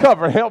do, it's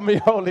covered. Help me,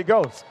 Holy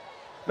Ghost.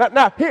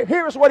 Now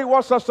here's what he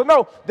wants us to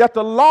know, that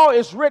the law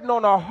is written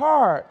on our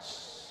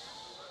hearts.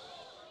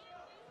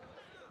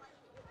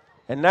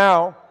 And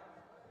now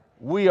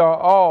we are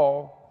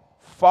all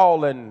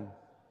fallen,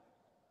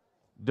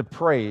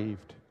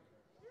 depraved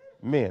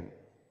men.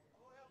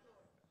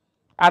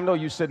 I know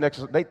you sit next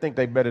to, they think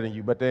they better than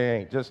you, but they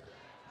ain't. Just,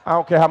 I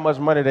don't care how much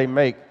money they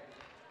make.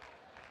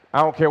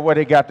 I don't care where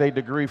they got their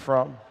degree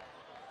from.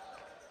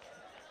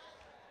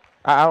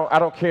 I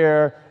don't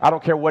care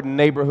what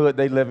neighborhood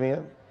they live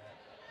in.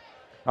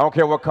 I don't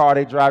care what car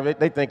they drive.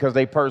 They think because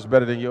they purse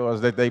better than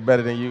yours that they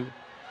better than you.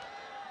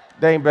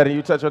 They ain't better than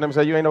you. Touch on them and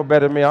say, you ain't no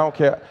better than me. I don't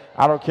care.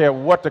 I don't care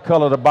what the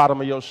color of the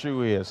bottom of your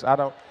shoe is. I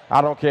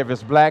don't care if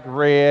it's black,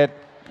 red.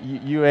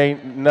 You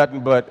ain't nothing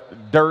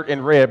but dirt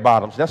and red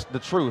bottoms. That's the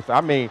truth. I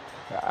mean,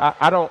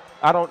 I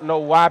don't know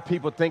why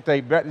people think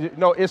they better.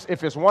 No,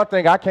 if it's one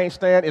thing I can't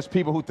stand, it's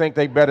people who think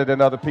they better than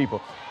other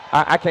people.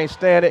 I can't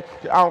stand it.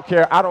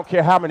 I don't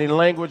care how many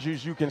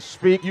languages you can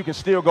speak. You can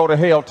still go to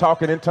hell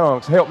talking in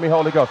tongues. Help me,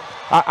 Holy Ghost.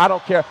 I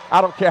don't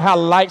care how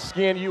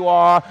light-skinned you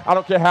are. I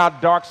don't care how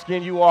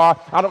dark-skinned you are.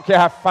 I don't care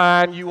how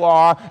fine you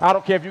are. I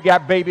don't care if you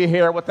got baby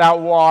hair without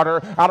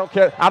water. I don't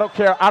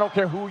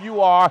care who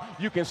you are.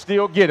 You can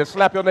still get it.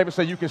 Slap your neighbor and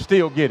say, you can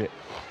still get it.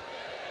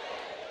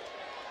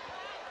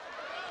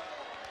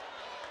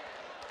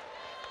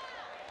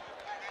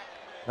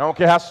 I don't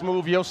care how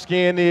smooth your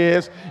skin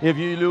is, if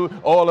you use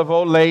Olive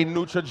Olay,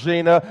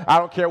 Neutrogena. I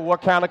don't care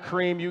what kind of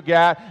cream you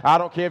got. I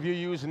don't care if you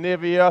use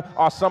Nivea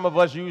or some of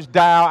us use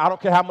Dial. I don't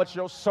care how much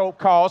your soap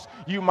costs.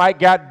 You might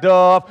got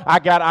Dove. I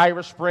got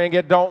Irish Spring.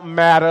 It don't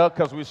matter,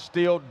 because we're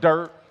still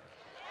dirt.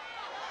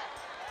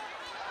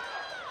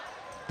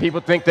 People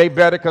think they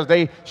better because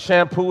they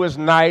shampoo is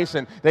nice,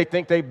 and they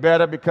think they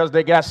better because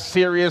they got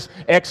Sirius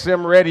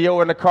XM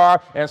radio in the car,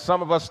 and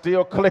some of us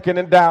still clicking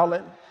and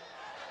dialing.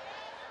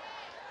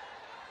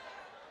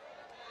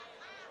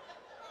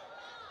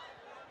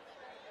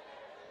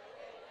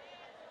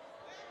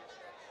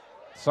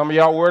 Some of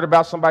y'all worried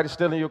about somebody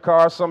stealing your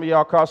car. Some of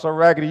y'all car so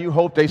raggedy you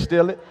hope they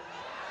steal it.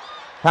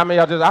 How many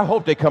of y'all I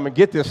hope they come and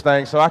get this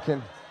thing so I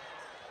can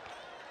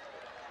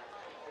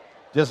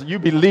you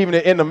be leaving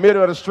it in the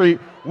middle of the street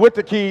with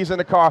the keys in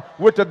the car,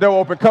 with the door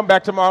open, come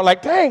back tomorrow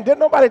like, dang, didn't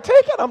nobody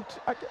take it?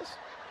 I guess.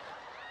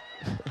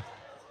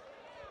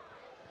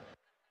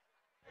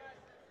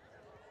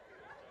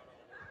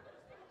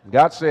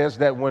 God says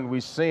that when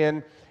we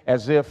sin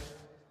as if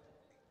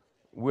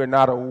we're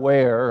not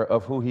aware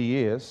of who he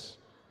is,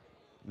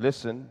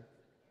 listen,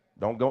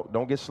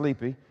 don't get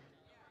sleepy.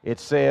 It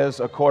says,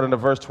 according to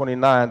verse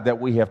 29, that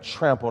we have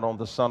trampled on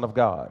the Son of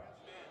God,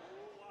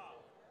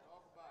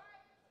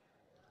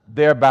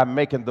 thereby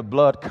making the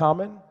blood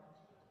common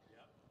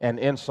and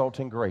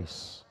insulting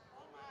grace.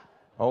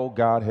 Oh,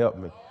 God, help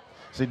me.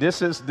 See,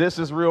 this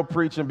is real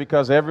preaching,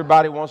 because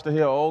everybody wants to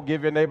hear, oh,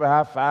 give your neighbor a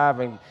high five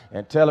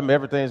and tell him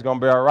everything's going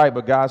to be all right.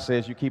 But God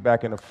says you keep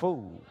acting a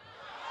fool,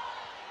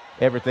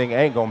 everything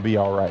ain't going to be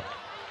all right.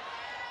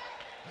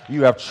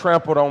 You have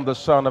trampled on the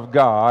Son of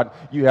God.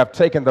 You have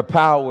taken the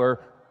power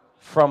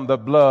from the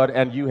blood,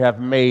 and you have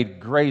made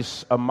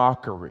grace a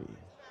mockery.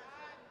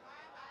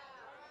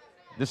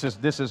 This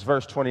is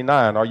verse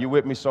 29. Are you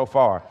with me so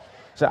far?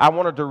 So I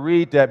wanted to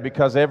read that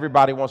because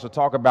everybody wants to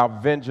talk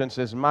about vengeance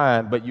is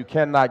mine, but you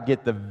cannot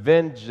get the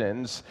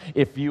vengeance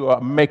if you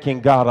are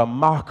making God a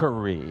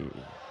mockery.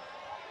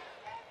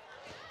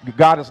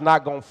 God is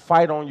not going to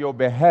fight on your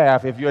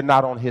behalf if you're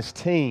not on his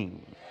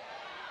team.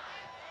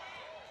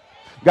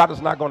 God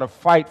is not going to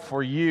fight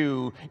for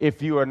you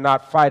if you are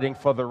not fighting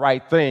for the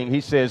right thing.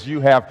 He says you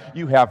have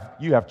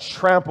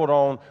trampled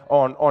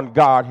on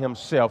God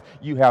himself.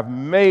 You have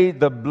made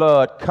the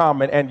blood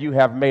common, and you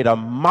have made a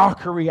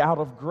mockery out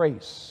of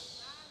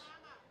grace.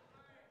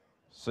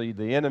 See,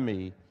 the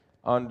enemy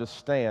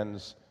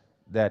understands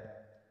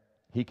that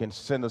he can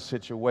send a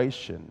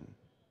situation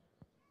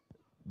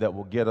that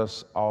will get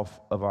us off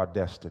of our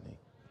destiny.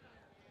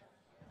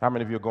 How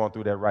many of you are going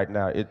through that right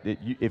now?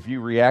 If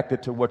you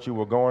reacted to what you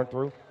were going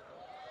through,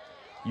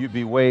 you'd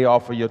be way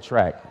off of your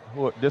track.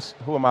 Who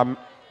am I?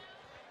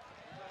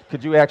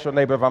 Could you ask your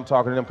neighbor if I'm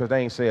talking to them, because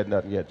they ain't said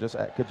nothing yet?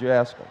 Could you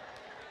ask them?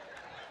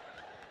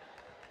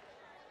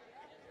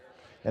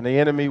 And the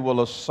enemy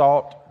will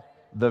assault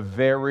the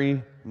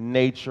very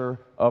nature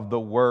of the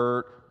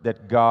word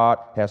that God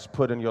has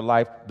put in your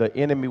life. The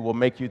enemy will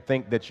make you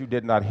think that you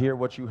did not hear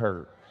what you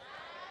heard.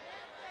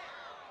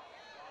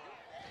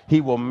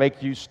 He will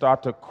make you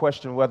start to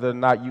question whether or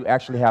not you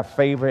actually have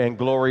favor and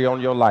glory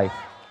on your life.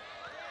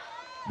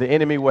 The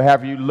enemy will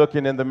have you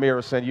looking in the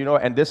mirror saying, you know,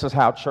 and this is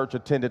how church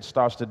attendance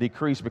starts to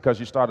decrease, because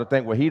you start to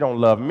think, well, he don't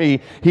love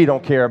me. He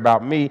don't care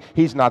about me.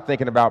 He's not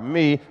thinking about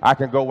me. I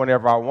can go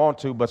whenever I want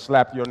to, but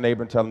slap your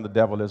neighbor and tell him the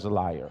devil is a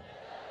liar.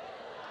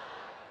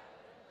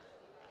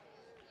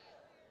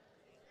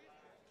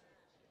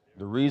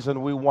 The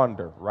reason we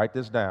wonder, write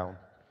this down,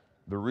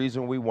 the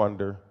reason we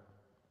wonder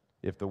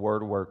if the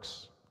word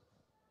works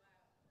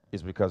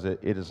is because it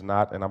is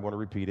not, and I'm going to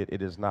repeat it,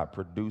 it is not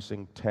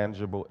producing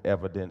tangible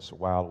evidence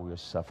while we're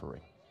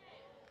suffering.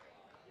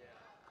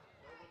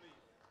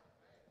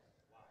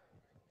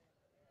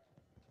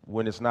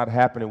 When it's not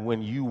happening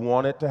when you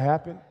want it to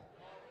happen,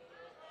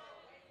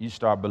 you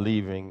start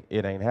believing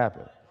it ain't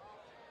happening.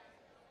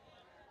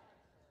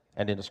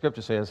 And then the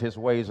scripture says his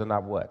ways are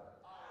not what?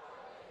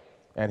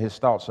 And his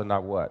thoughts are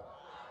not what?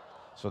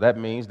 So that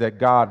means that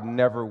God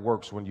never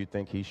works when you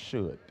think he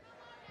should.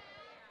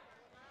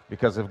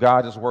 Because if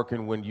God is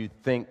working when you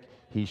think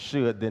he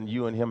should, then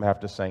you and him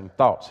have the same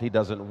thoughts. He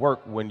doesn't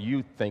work when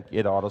you think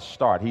it ought to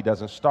start. He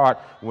doesn't start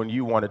when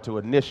you want it to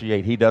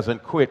initiate. He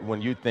doesn't quit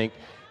when you think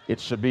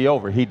it should be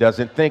over. He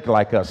doesn't think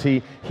like us.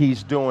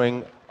 He's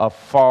doing a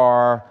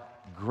far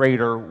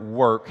greater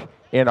work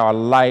in our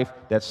life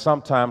that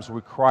sometimes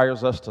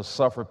requires us to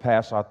suffer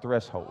past our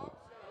threshold.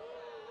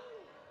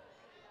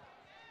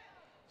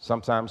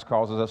 Sometimes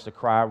causes us to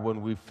cry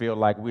when we feel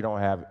like we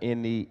don't have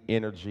any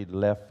energy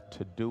left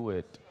to do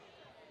it.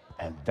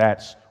 And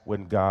that's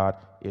when God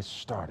is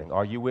starting.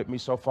 Are you with me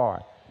so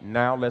far?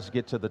 Now let's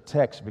get to the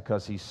text,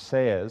 because he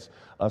says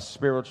a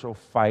spiritual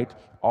fight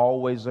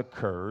always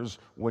occurs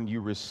when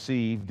you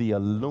receive the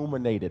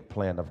illuminated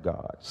plan of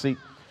God. See,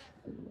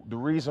 the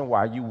reason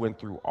why you went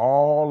through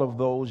all of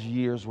those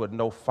years with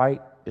no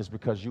fight is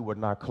because you were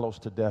not close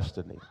to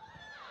destiny.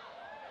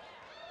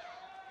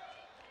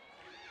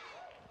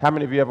 How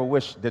many of you ever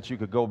wish that you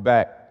could go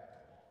back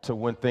to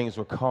when things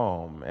were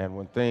calm and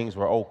when things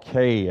were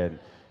okay? And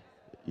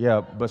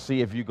yeah, but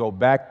see, if you go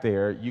back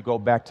there, you go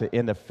back to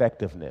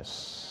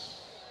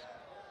ineffectiveness.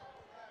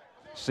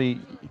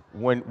 See,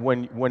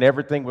 when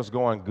everything was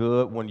going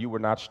good, when you were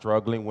not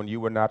struggling, when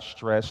you were not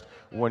stressed,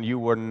 when you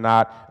were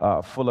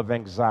not full of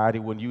anxiety,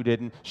 when you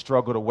didn't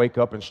struggle to wake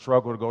up and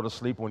struggle to go to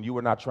sleep, when you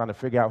were not trying to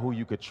figure out who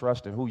you could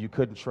trust and who you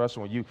couldn't trust,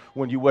 when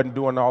you wasn't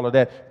doing all of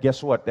that,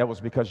 guess what? That was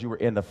because you were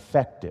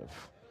ineffective.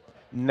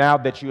 Now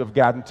that you have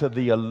gotten to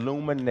the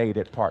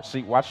illuminated part,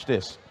 see, watch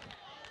this.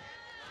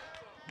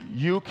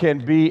 You can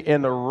be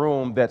in a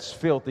room that's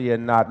filthy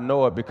and not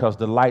know it because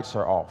the lights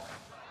are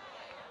off.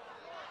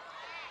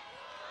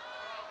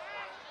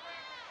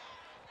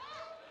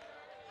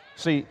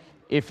 See,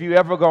 if you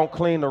ever gonna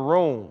clean a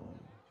room,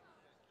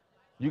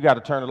 you got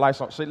to turn the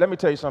lights on. See, let me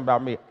tell you something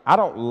about me. I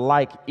don't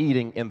like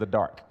eating in the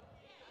dark.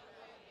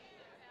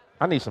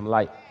 I need some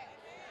light,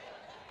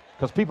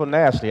 because people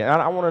nasty, and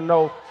I want to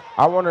know.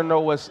 I want to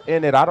know what's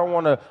in it. I don't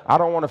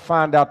want to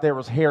find out there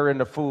was hair in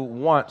the food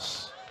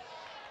once.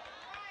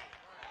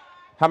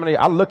 How many?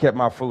 I look at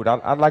my food.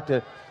 I like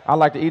to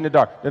eat in the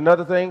dark.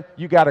 Another thing,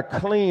 you got to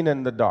clean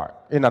in the dark,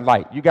 in the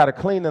light. You got to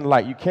clean in the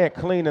light. You can't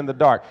clean in the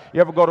dark.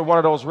 You ever go to one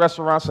of those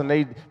restaurants and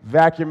they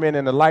vacuum in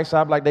and the lights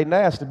out like they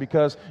nasty,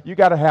 because you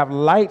got to have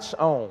lights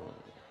on.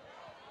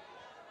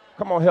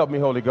 Come on, help me,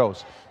 Holy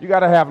Ghost. You got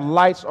to have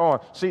lights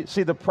on. See,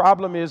 the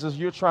problem is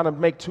you're trying to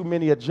make too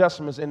many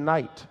adjustments in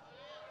night.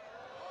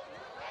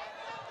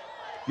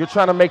 You're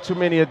trying to make too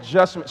many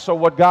adjustments. So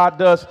what God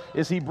does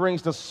is he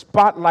brings the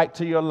spotlight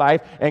to your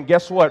life. And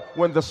guess what?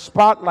 When the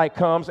spotlight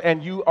comes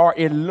and you are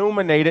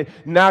illuminated,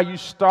 now you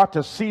start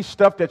to see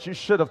stuff that you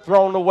should have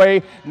thrown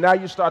away. Now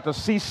you start to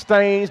see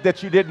stains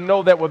that you didn't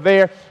know that were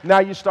there. Now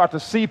you start to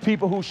see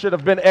people who should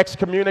have been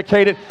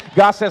excommunicated.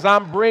 God says,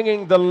 I'm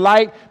bringing the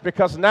light,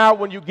 because now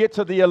when you get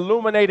to the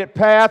illuminated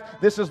path,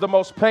 this is the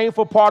most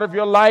painful part of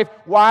your life.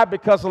 Why?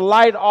 Because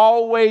light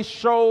always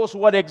shows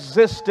what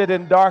existed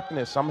in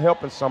darkness. I'm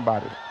helping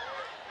somebody.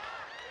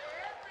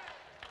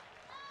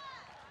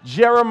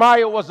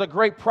 Jeremiah was a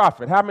great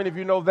prophet. How many of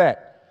you know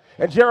that?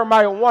 And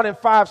Jeremiah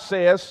 1:5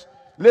 says,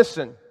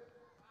 listen,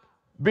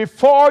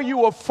 before you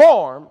were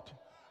formed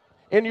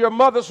in your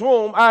mother's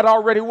womb, I'd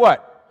already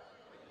what?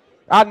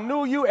 I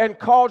knew you and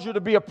called you to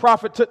be a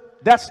prophet.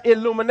 That's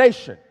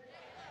illumination.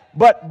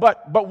 But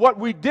what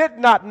we did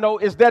not know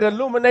is that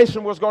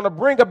illumination was going to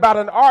bring about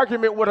an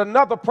argument with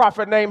another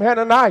prophet named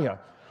Hananiah,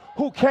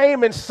 who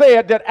came and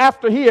said that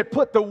after he had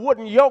put the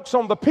wooden yokes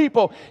on the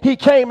people, he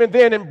came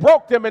and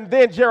broke them. And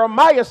then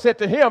Jeremiah said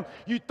to him,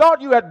 you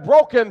thought you had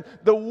broken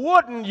the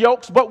wooden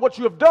yokes, but what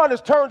you have done is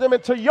turned them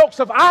into yokes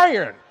of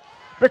iron.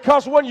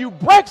 Because when you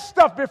break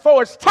stuff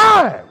before it's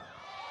time,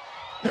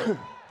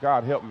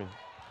 God help me.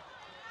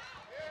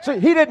 See,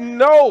 he didn't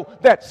know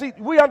that. See,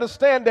 we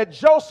understand that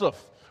Joseph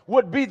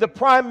would be the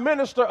prime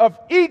minister of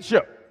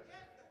Egypt.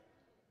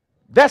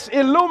 That's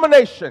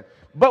illumination.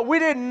 But we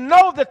didn't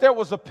know that there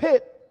was a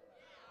pit.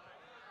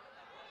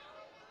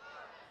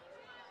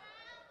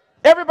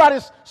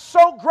 Everybody's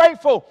so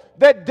grateful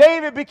that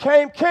David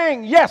became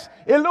king. Yes,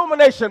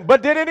 illumination.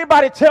 But did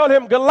anybody tell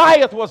him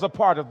Goliath was a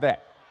part of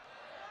that?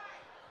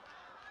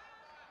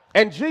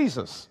 And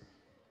Jesus,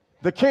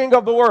 the king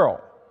of the world,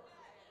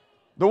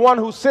 the one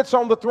who sits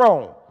on the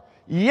throne,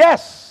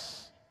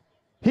 yes,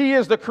 he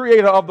is the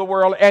creator of the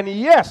world. And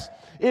yes,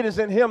 it is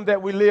in him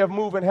that we live,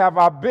 move, and have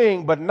our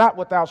being, but not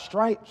without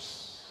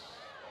stripes,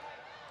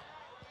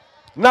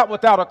 not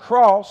without a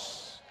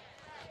cross,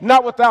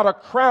 not without a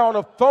crown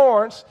of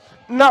thorns,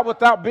 not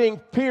without being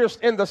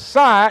pierced in the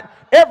side.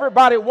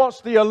 Everybody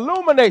wants the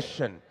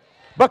illumination,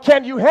 but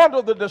can you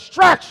handle the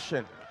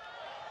distraction?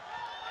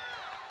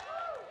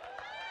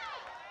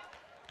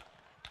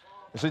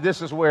 You see,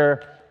 this is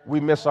where we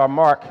miss our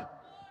mark,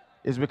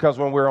 is because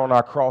when we're on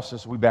our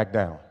crosses, we back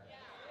down.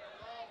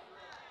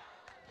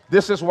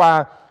 This is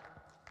why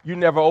you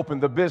never open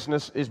the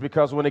business, is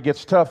because when it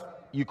gets tough,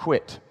 you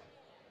quit.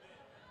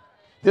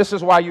 This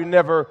is why you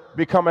never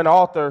become an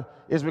author,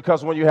 is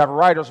because when you have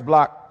writer's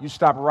block, you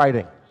stop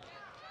writing.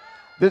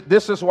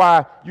 This is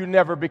why you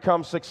never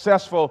become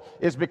successful,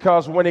 is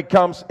because when it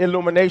comes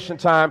illumination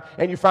time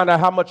and you find out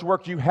how much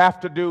work you have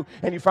to do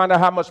and you find out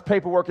how much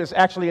paperwork is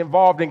actually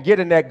involved in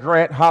getting that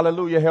grant,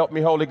 hallelujah, help me,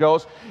 Holy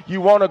Ghost.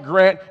 You want a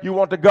grant, you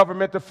want the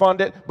government to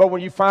fund it, but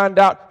when you find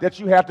out that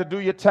you have to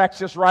do your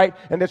taxes right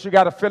and that you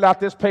got to fill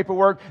out this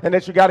paperwork and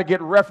that you got to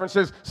get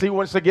references, see,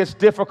 once it gets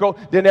difficult,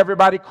 then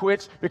everybody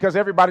quits because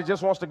everybody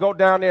just wants to go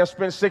down there and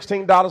spend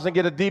 $16 and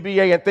get a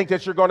DBA and think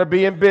that you're going to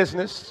be in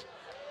business.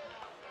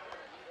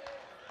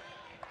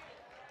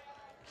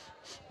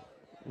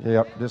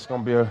 Yep, this is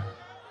gonna be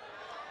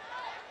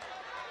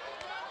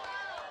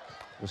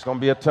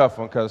a tough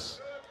one, because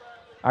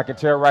I can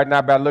tell right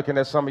now by looking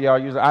at some of y'all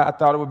using. I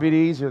thought it would be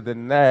easier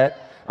than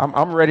that.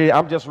 I'm ready.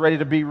 I'm just ready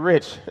to be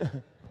rich.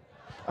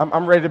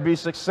 I'm ready to be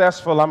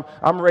successful.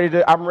 I'm ready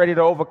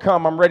to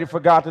overcome. I'm ready for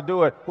God to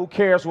do it. Who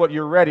cares what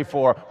you're ready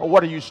for, or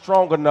what are you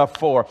strong enough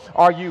for?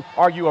 Are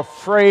you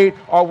afraid,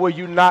 or will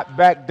you not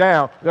back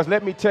down? Because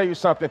let me tell you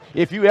something.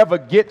 If you ever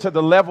get to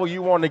the level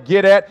you want to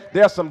get at,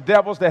 there's some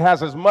devils that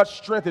has as much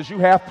strength as you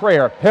have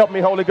prayer. Help me,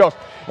 Holy Ghost.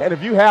 And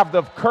if you have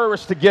the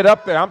courage to get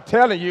up there, I'm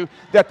telling you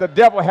that the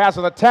devil has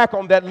an attack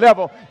on that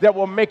level that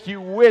will make you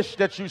wish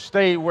that you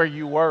stayed where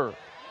you were.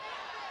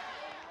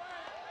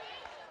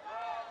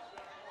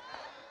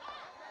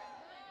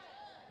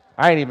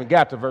 I ain't even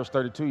got to verse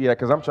 32 yet,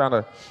 because I'm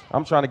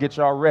trying to get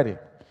y'all ready.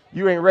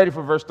 You ain't ready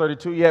for verse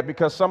 32 yet,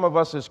 because some of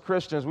us as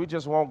Christians, we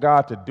just want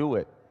God to do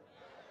it.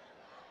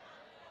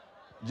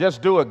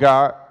 Just do it,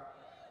 God.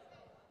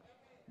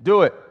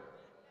 Do it.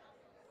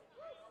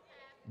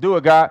 Do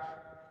it, God.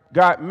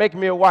 God, make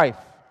me a wife.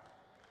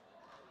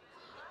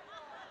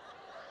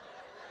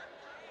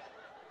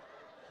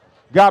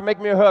 God, make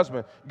me a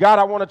husband. God,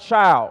 I want a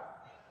child.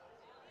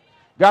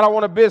 God, I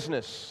want a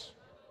business.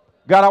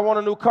 God, I want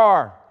a new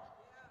car.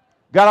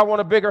 God, I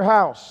want a bigger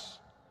house.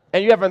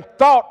 And you haven't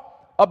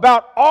thought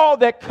about all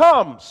that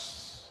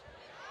comes.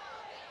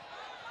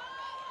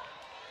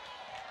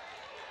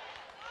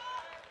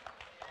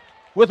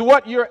 With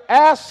what you're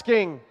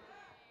asking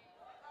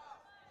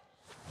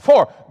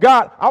for.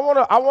 God, I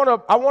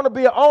want to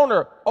be an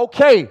owner.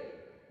 Okay,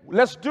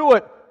 let's do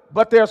it.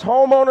 But there's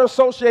homeowner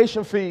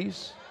association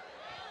fees.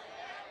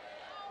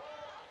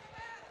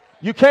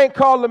 You can't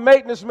call the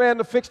maintenance man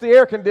to fix the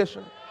air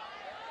conditioner.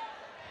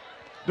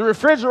 The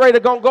refrigerator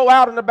going to go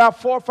out in about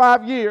 4 or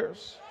 5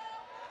 years.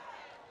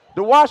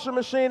 The washing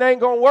machine ain't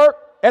going to work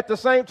at the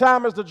same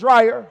time as the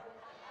dryer.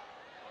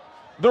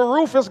 The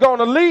roof is going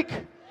to leak.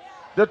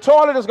 The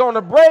toilet is going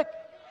to break.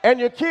 And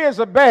your kids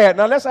are bad.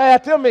 Now let's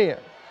add them in.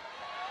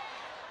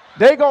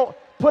 They going to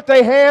put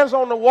their hands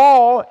on the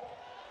wall.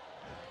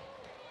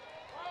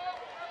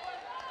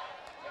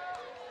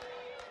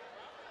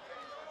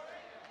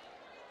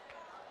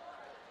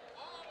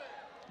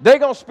 They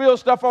going to spill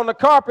stuff on the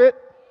carpet.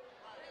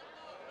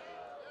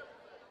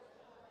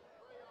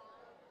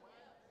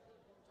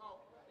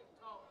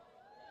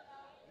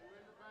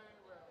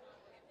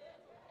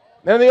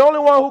 And the only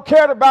one who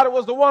cared about it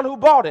was the one who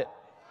bought it.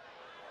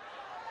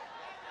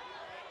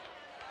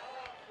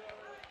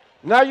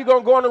 Now you're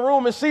going to go in the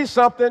room and see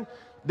something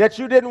that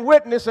you didn't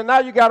witness, and now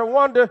you got to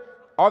wonder,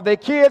 are they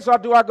kids or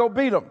do I go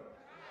beat them?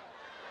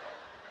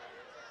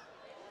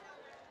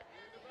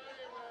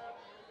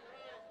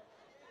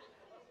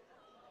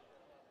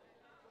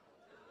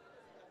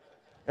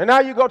 And now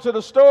you go to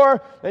the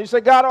store and you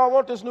say, God, I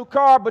want this new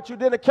car, but you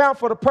didn't account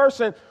for the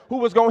person who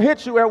was going to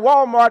hit you at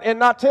Walmart and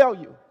not tell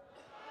you.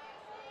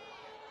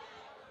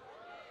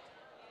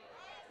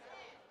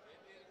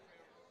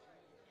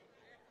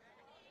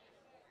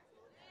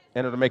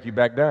 And it'll make you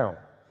back down.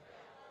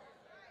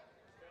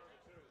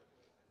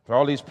 For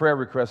all these prayer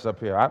requests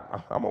up here,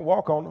 I'm going to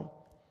walk on them.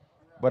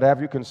 But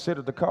have you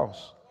considered the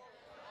cost?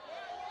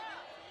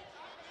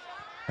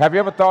 Have you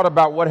ever thought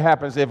about what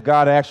happens if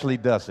God actually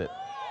does it?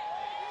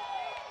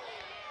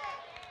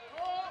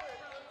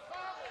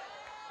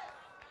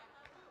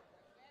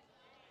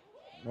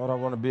 Lord, I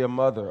want to be a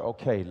mother.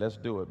 Okay, let's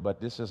do it. But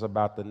this is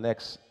about the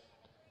next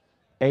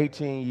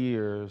 18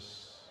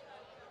 years.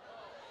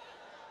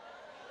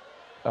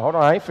 Hold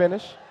on, I ain't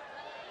finished.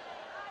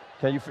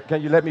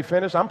 Can you let me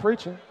finish? I'm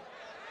preaching.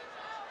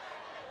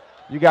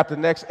 You got the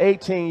next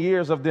 18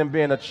 years of them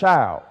being a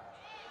child,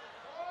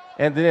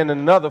 and then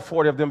another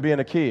 40 of them being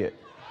a kid.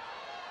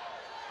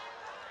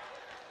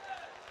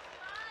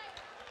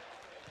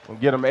 We'll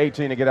get them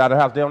 18 to get out of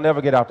the house. They'll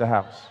never get out the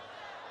house.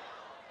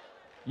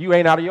 You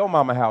ain't out of your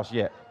mama house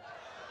yet.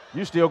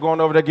 You still going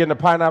over there getting a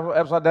pineapple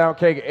upside down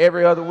cake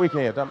every other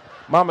weekend.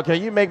 Mama,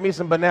 can you make me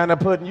some banana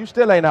pudding? You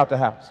still ain't out the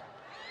house.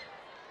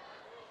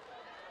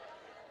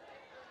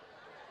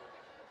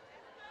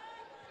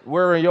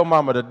 Worrying your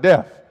mama to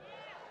death.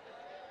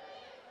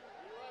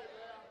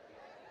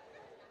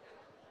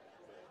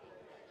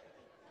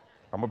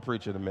 I'm going to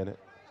preach in a minute.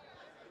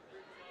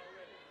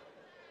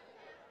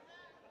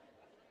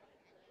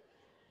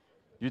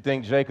 You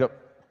think Jacob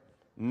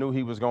knew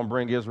he was going to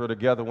bring Israel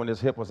together when his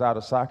hip was out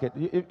of socket?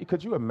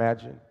 Could you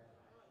imagine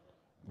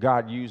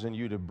God using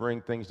you to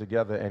bring things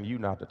together and you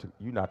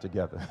not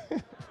together?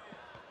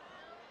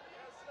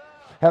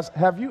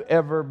 Have you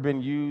ever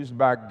been used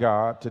by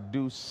God to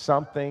do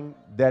something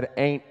that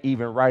ain't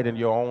even right in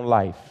your own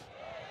life?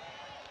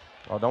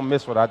 Oh, don't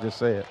miss what I just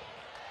said.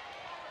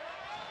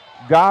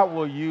 God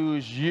will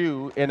use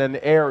you in an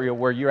area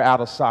where you're out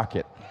of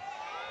socket.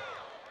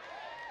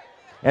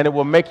 And it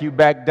will make you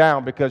back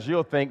down because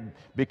you'll think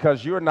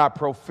because you're not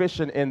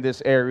proficient in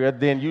this area,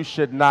 then you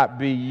should not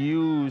be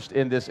used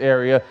in this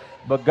area.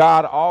 But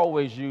God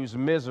always used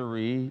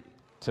misery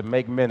to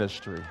make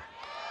ministry.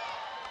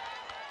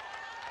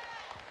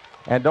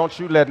 And don't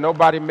you let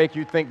nobody make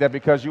you think that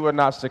because you are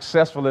not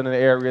successful in an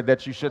area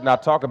that you should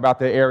not talk about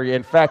that area.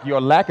 In fact,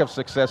 your lack of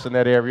success in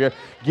that area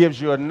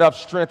gives you enough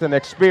strength and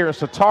experience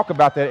to talk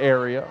about that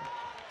area.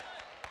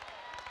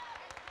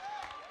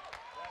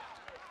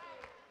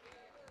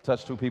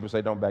 Touch two people,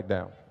 say, don't back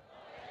down.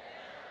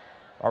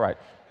 All right.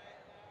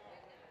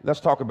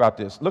 Let's talk about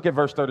this. Look at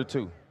verse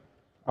 32.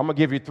 I'm going to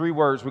give you 3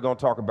 words we're going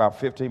to talk about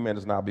 15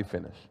 minutes and I'll be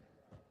finished.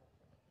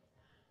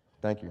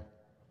 Thank you.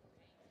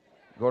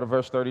 Go to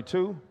verse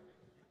 32.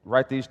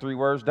 Write these 3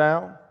 words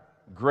down.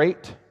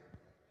 Great,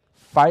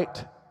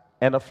 fight,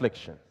 and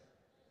affliction.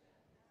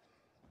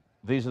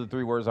 These are the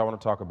 3 words I want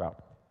to talk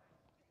about.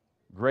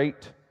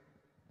 Great,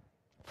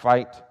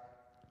 fight,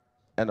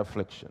 and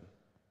affliction.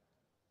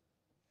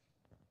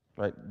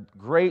 Right?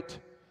 Great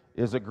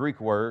is a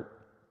Greek word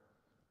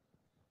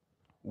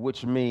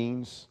which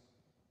means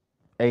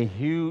a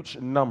huge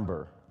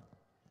number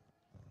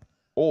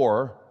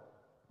or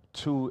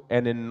to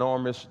an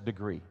enormous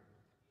degree.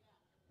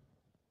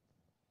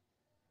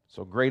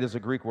 So great is a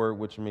Greek word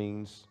which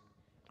means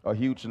a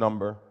huge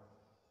number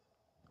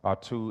or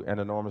to an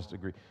enormous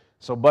degree.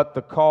 So, but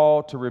the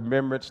call to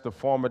remembrance the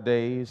former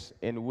days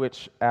in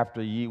which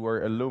after ye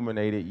were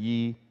illuminated,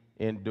 ye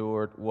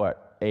endured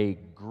what? A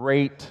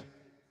great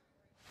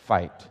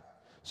fight.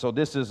 So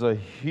this is a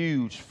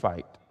huge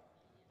fight.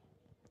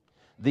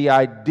 The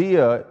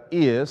idea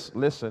is,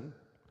 listen,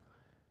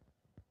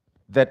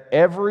 that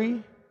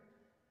every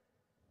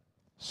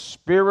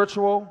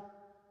spiritual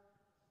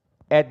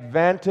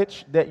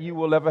advantage that you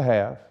will ever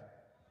have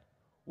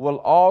will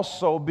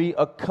also be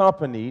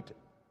accompanied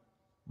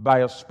by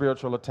a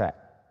spiritual attack.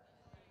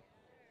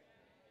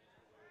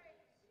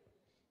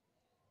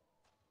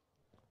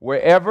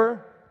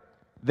 Wherever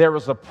there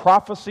is a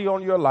prophecy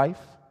on your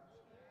life,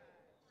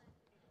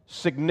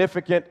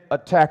 significant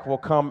attack will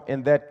come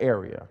in that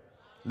area.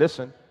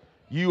 Listen,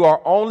 you are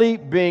only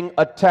being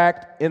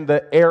attacked in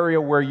the area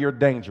where you're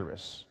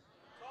dangerous.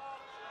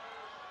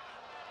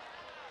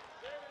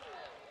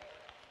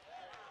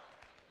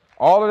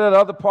 All of that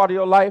other part of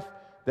your life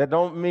that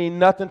don't mean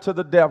nothing to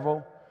the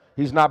devil,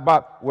 he's not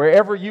about.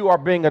 Wherever you are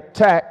being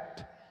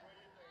attacked,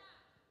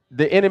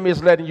 the enemy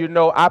is letting you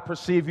know, I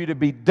perceive you to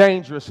be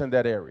dangerous in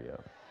that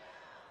area.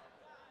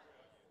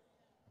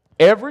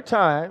 Every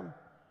time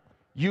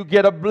you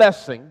get a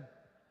blessing,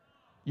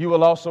 you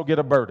will also get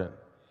a burden.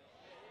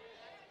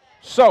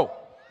 So,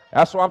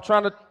 that's what I'm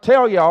trying to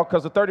tell y'all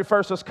because the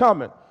 31st is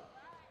coming.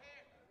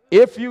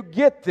 If you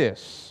get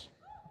this,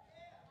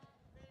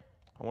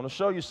 I want to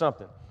show you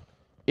something.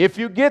 If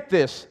you get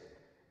this,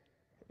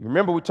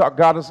 remember we talked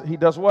he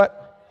does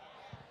what?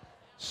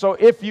 So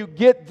if you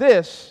get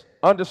this,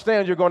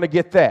 understand you're going to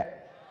get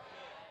that.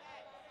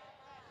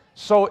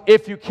 So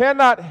if you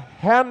cannot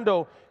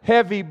handle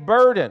heavy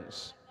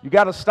burdens, you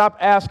got to stop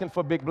asking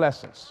for big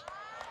blessings.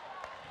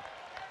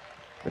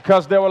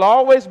 Because there will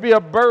always be a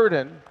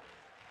burden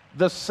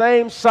the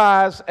same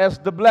size as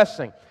the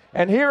blessing.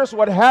 And here's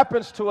what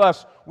happens to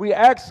us. We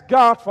ask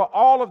God for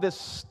all of this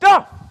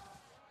stuff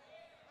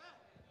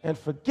and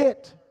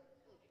forget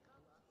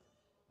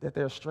that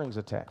there are strings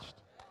attached.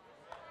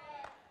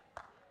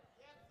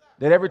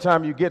 that every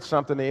time you get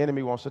something, the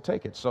enemy wants to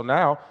take it. So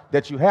now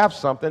that you have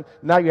something,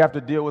 now you have to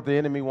deal with the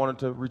enemy wanting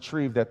to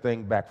retrieve that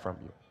thing back from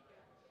you.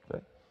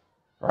 Okay?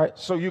 All right?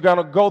 So you're going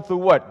to go through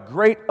what?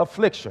 Great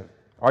affliction.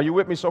 Are you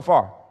with me so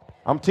far?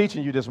 I'm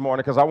teaching you this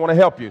morning because I want to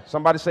help you.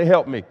 Somebody say,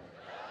 help me.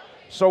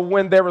 So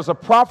when there is a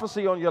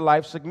prophecy on your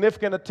life,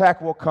 significant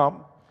attack will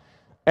come.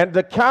 And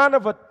the kind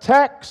of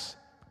attacks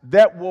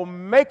that will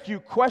make you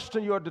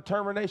question your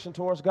determination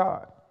towards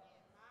God.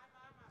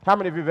 How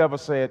many of you have ever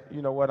said,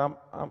 you know what,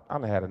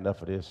 I've had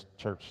enough of this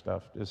church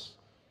stuff. Just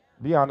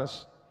be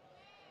honest.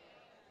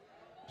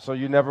 So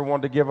you never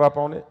wanted to give up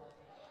on it?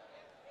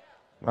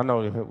 I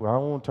know, well, I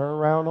won't turn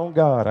around on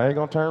God. I ain't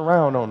going to turn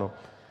around on him.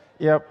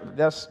 Yep,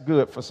 that's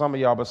good for some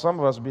of y'all, but some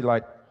of us be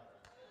like,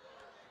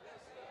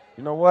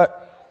 you know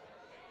what?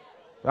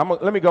 I'm going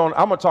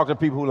to talk to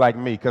people who like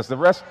me, because the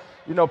rest,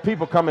 you know,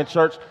 people come in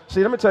church.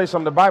 See, let me tell you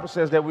something. The Bible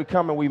says that we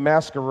come and we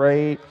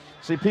masquerade.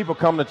 See, people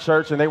come to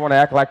church and they want to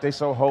act like they're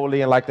so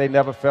holy and like they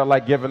never felt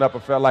like giving up or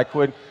felt like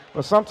quitting.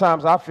 But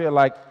sometimes I feel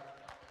like,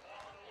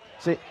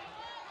 see,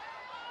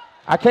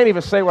 I can't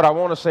even say what I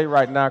want to say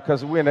right now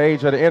because we're in the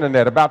age of the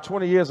internet. About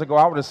 20 years ago,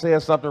 I would have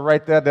said something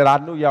right there that I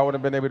knew y'all would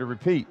have been able to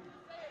repeat.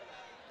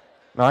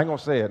 No, I ain't going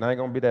to say it. I ain't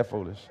going to be that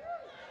foolish.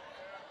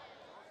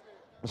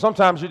 And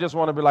sometimes you just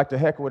want to be like, the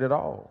heck with it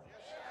all.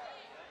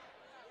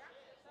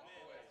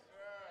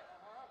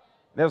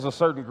 There's a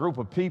certain group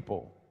of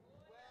people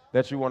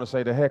that you want to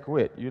say the heck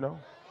with, you know?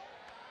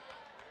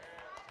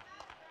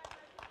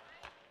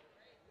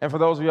 And for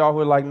those of y'all who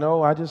are like,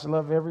 no, I just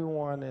love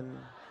everyone, and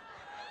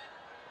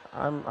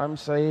I'm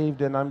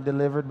saved, and I'm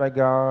delivered by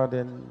God,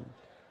 and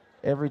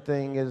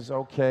everything is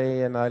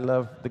okay, and I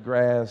love the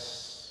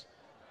grass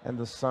and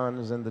the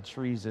suns and the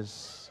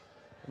trees.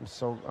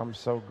 I'm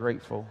so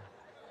grateful.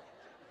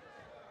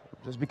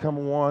 Just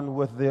become one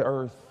with the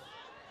earth.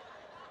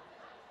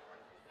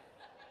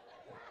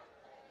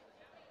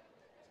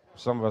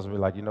 Some of us will be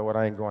like, you know what,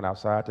 I ain't going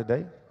outside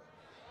today.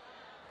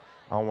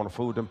 I don't want to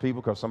fool them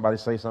people because somebody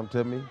say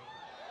something to me.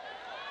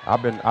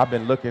 I've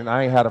been looking,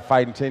 I ain't had a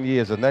fight in 10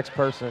 years. The next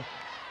person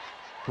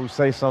who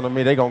say something to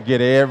me, they going to get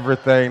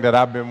everything that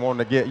I've been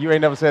wanting to get. You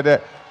ain't never said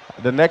that?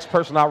 The next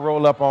person I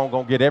roll up on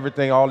going to get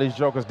everything all these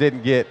jokers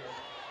didn't get.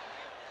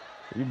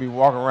 You be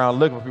walking around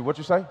looking for people. What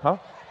you say? Huh?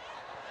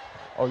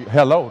 Oh,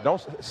 hello.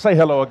 Don't say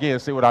hello again.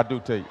 See what I do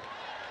to you.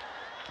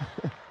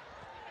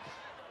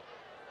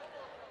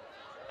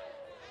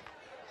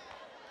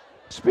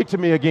 Speak to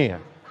me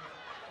again.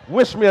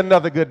 Wish me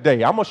another good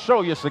day. I'm going to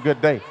show you it's a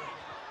good day.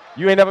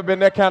 You ain't never been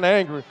that kind of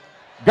angry.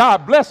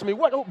 God bless me.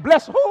 What?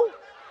 Bless who?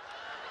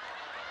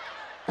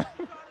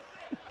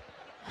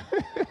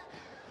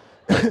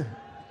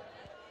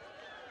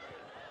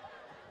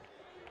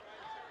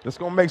 It's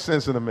going to make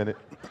sense in a minute.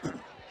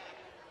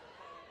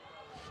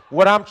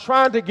 What I'm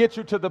trying to get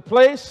you to the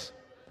place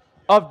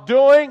of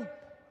doing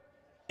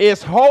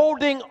is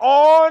holding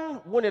on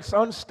when it's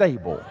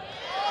unstable.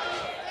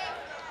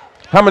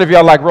 How many of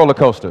y'all like roller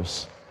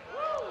coasters?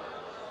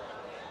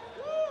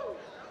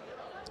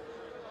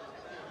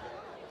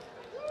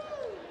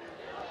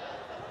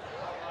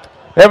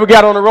 Ever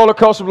got on a roller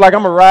coaster like,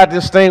 I'm going to ride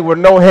this thing with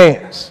no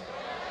hands?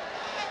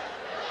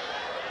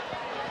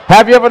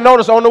 Have you ever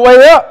noticed on the way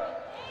up?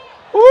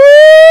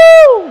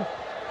 Woo!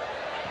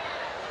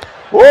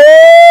 Woo!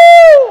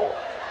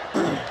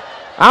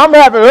 I'm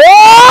having,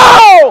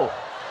 oh!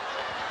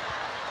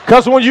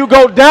 Because when you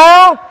go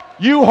down,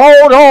 you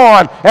hold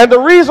on. And the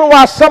reason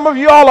why some of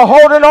y'all are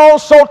holding on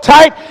so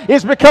tight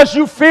is because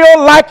you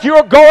feel like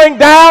you're going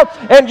down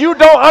and you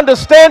don't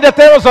understand that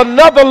there is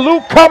another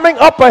loop coming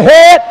up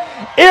ahead.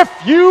 If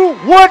you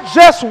would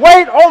just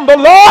wait on the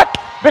Lord,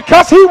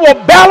 because he will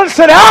balance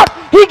it out.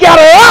 He got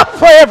it up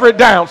for every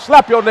down.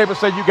 Slap your neighbor and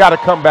say, you got to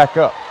come back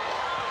up.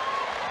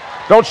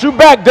 Don't you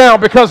back down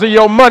because of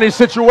your money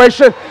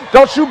situation.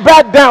 Don't you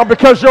back down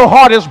because your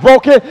heart is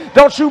broken.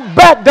 Don't you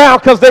back down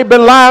because they've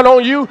been lying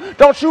on you.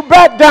 Don't you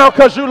back down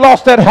because you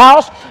lost that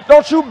house.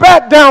 Don't you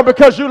back down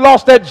because you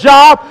lost that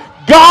job.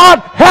 God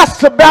has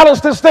to balance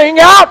this thing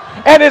out,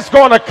 and it's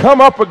going to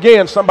come up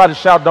again. Somebody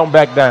shout, don't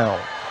back down.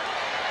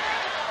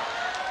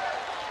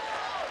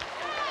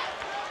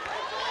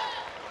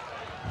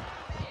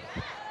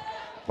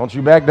 Don't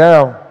you back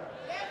down.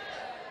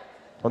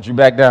 Don't you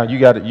back down. You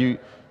got it.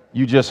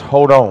 You just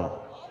hold on.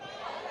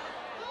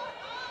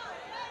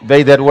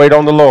 They that wait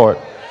on the Lord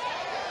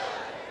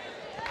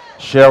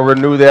shall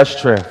renew their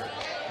strength.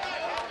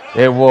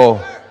 It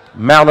will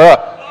mount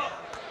up.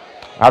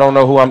 I don't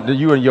know who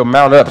you in your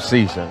mount up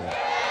season.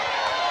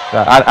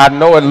 I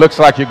know it looks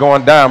like you're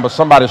going down, but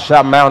somebody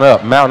shout mount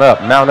up, mount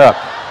up, mount up.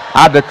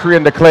 I decree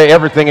and declare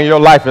everything in your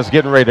life is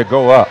getting ready to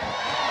go up.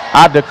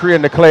 I decree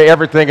and declare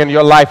everything in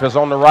your life is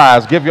on the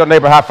rise. Give your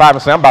neighbor a high five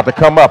and say, I'm about to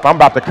come up. I'm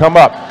about to come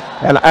up.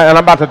 And I'm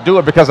about to do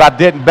it because I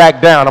didn't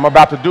back down. I'm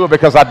about to do it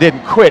because I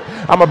didn't quit.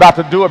 I'm about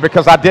to do it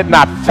because I did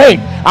not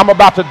faint. I'm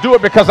about to do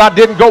it because I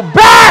didn't go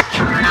back.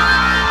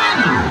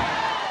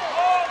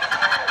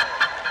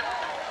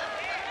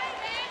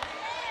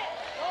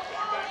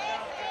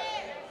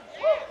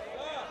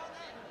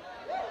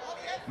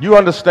 You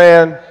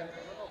understand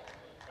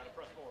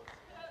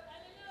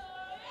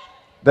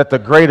that the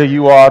greater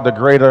you are, the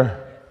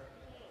greater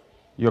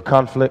your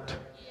conflict?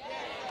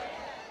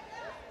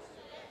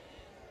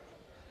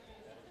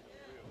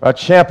 A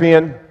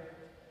champion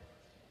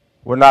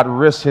will not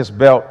risk his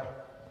belt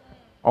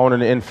on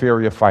an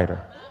inferior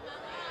fighter.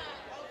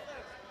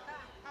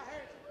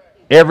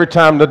 Every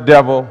time the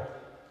devil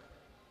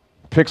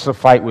picks a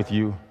fight with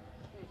you,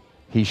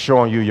 he's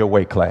showing you your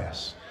weight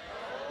class.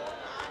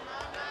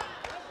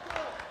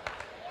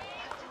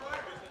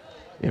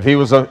 If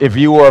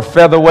you were a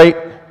featherweight,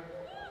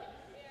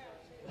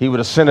 he would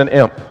have sent an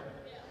imp.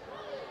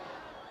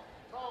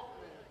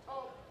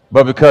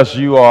 But because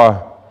you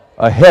are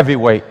a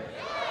heavyweight,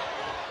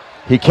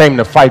 he came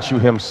to fight you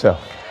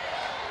himself.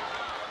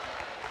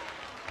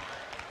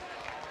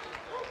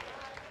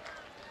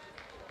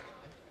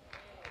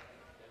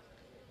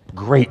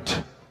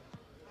 Great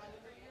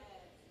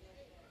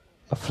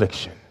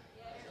affliction.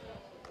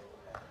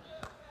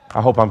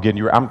 I hope I'm getting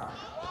you. I'm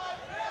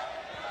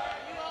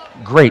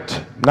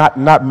great,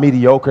 not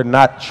mediocre,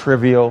 not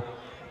trivial.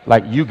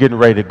 Like you getting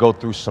ready to go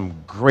through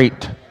some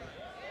great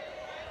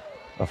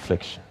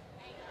affliction.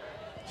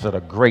 It's a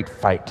great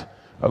fight.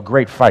 A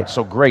great fight.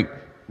 So great.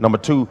 Number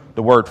two,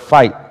 the word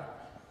fight.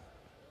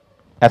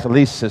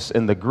 Athlesis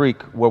in the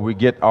Greek, where we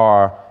get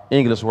our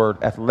English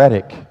word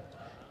athletic,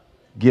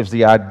 gives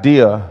the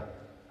idea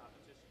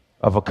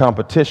of a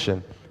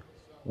competition,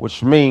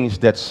 which means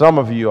that some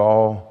of you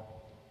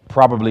all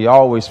probably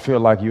always feel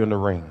like you're in the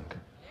ring.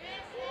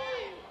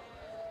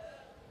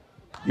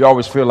 You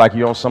always feel like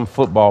you're on some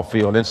football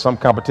field in some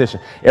competition.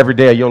 Every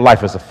day of your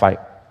life is a fight.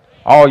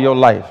 All your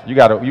life. You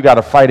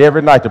gotta fight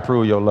every night to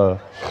prove your love.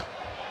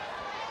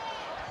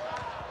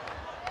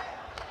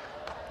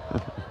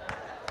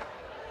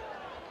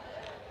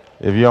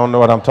 If you don't know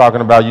what I'm talking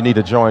about, you need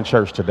to join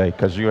church today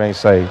because you ain't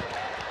saved.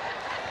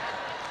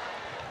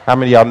 How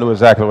many of y'all knew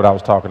exactly what I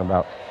was talking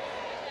about?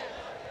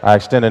 I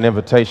extend an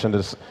invitation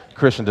to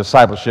Christian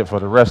discipleship for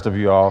the rest of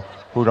you all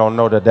who don't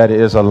know that that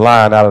is a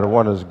line out of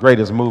one of the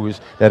greatest movies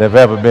that have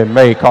ever been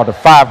made called The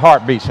 5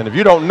 Heartbeats. And if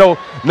you don't know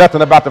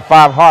nothing about The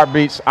 5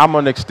 Heartbeats, I'm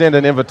going to extend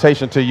an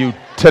invitation to you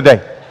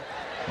today.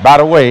 By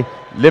the way,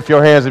 lift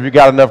your hands if you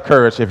got enough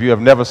courage. If you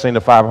have never seen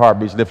The 5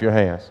 Heartbeats, lift your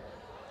hands.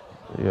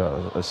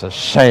 Yeah, it's a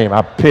shame.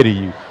 I pity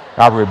you.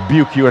 I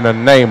rebuke you in the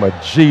name of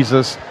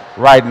Jesus.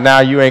 Right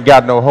now, you ain't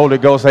got no Holy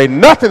Ghost. Ain't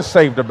nothing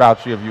saved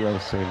about you if you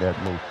ain't seen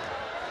that movie.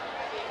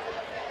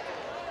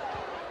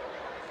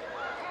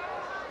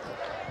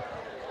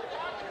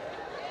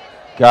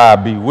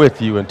 God be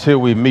with you until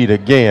we meet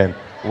again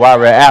while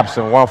we're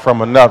absent one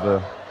from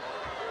another.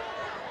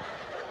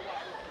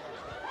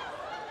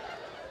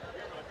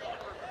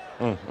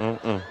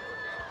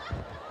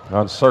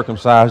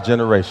 Uncircumcised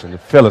generation, the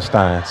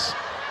Philistines.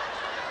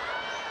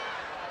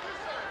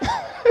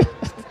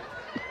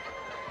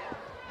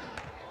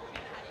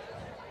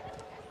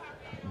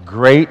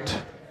 Great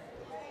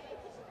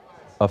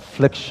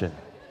affliction.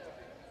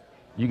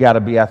 You got to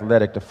be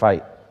athletic to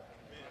fight.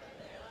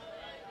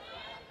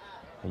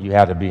 You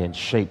have to be in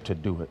shape to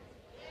do it.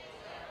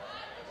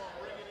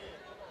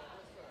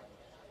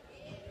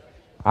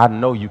 I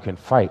know you can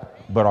fight,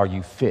 but are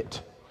you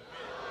fit?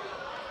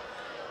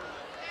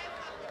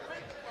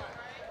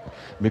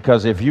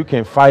 Because if you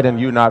can fight and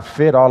you're not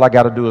fit, all I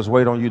got to do is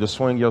wait on you to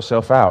swing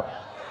yourself out.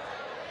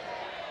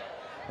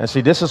 And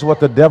see, this is what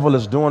the devil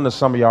is doing to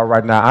some of y'all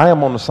right now. I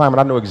am on assignment.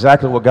 I know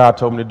exactly what God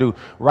told me to do.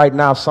 Right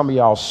now, some of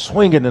y'all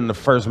swinging in the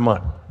first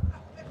month.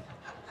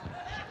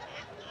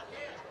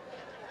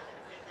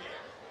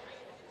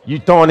 You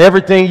throwing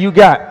everything you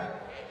got.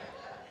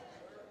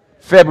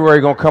 February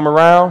gonna come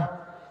around.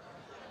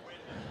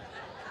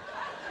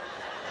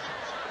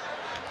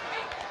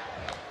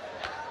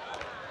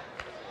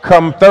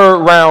 Come third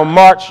round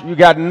March, you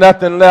got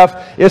nothing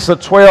left. It's a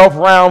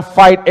 12-round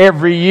fight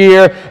every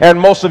year, and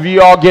most of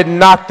you all get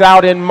knocked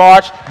out in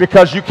March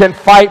because you can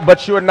fight,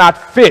 but you're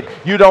not fit.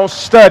 You don't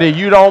study,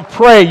 you don't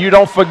pray, you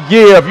don't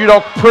forgive, you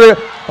don't pray.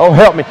 Oh,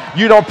 help me.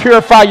 You don't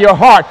purify your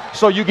heart,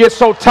 so you get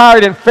so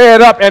tired and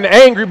fed up and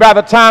angry by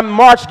the time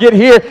March get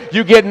here,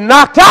 you get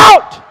knocked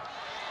out.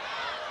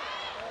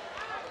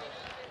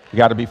 You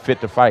got to be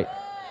fit to fight.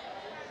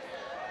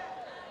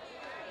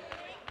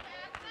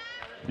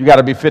 You got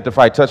to be fit to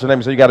fight. Touch your name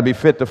and say, you got to be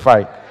fit to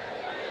fight.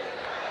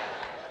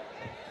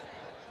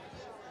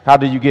 How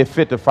do you get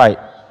fit to fight?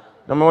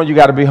 Number one, you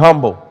got to be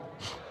humble.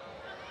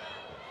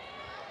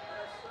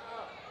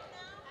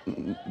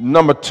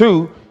 Number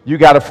two, you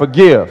got to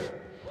forgive.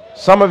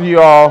 Some of you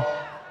all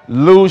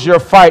lose your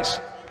fights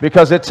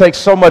because it takes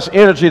so much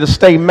energy to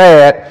stay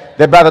mad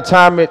that by the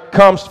time it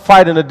comes to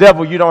fighting the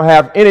devil, you don't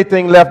have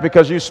anything left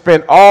because you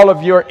spent all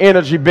of your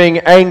energy being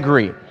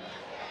angry.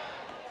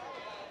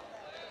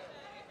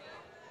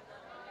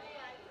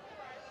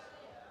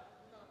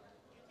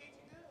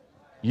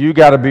 You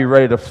got to be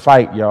ready to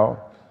fight,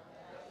 y'all.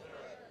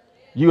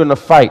 You in the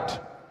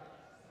fight.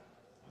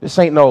 This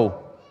ain't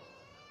no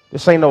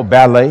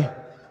ballet.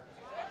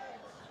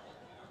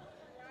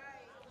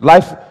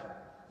 Life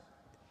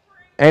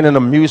ain't an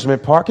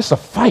amusement park. It's a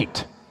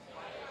fight.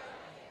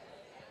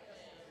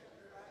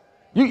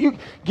 You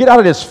Get out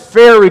of this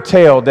fairy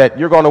tale that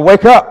you're going to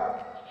wake up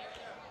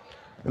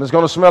and it's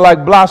going to smell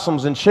like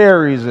blossoms and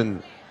cherries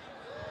and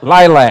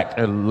lilac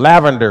and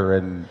lavender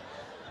and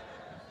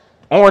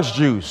orange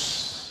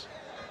juice,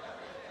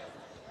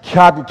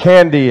 cotton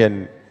candy,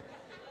 and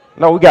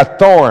no, we got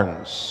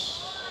thorns.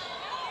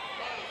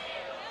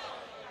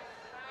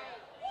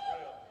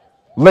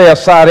 Lay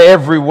aside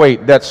every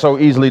weight that so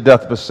easily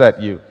doth beset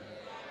you.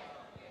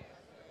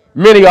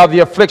 Many are the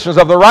afflictions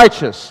of the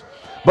righteous,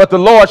 but the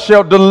Lord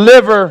shall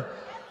deliver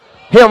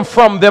him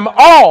from them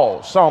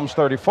all. Psalms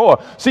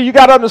 34. See, you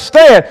got to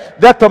understand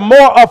that the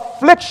more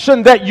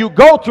affliction that you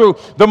go through,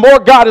 the more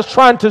God is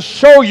trying to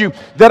show you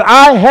that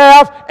I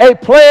have a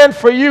plan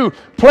for you,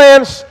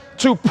 plans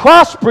to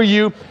prosper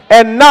you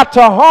and not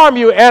to harm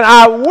you, and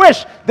I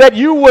wish that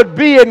you would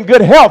be in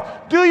good health.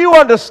 Do you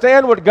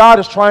understand what God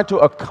is trying to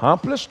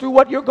accomplish through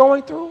what you're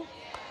going through?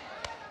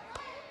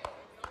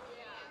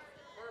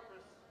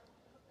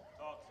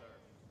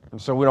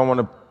 And so we don't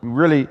want to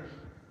really,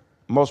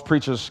 most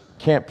preachers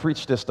can't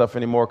preach this stuff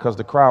anymore because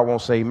the crowd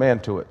won't say amen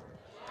to it.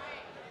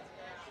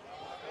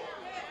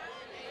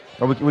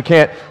 We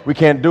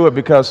can't do it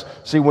because,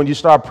 see, when you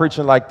start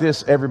preaching like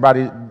this,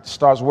 everybody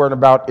starts worrying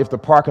about if the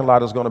parking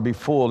lot is going to be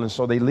full, and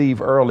so they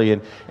leave early,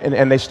 and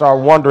they start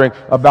wondering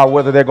about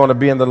whether they're going to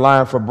be in the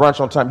line for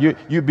brunch on time.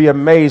 You'd be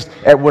amazed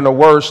at when the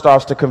word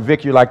starts to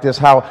convict you like this,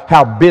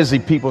 how busy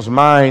people's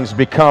minds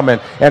become,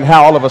 and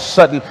how all of a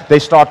sudden they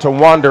start to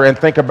wonder and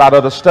think about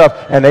other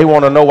stuff, and they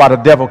want to know why the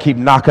devil keep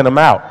knocking them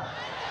out.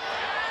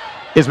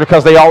 It's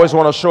because they always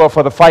want to show up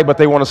for the fight, but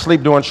they want to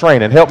sleep during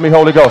training. Help me,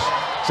 Holy Ghost.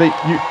 See,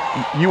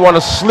 you want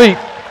to sleep.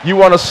 You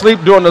want to sleep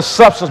during the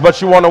substance,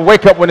 but you want to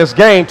wake up when it's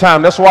game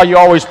time. That's why you're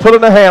always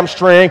pulling a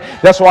hamstring.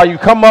 That's why you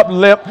come up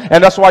limp,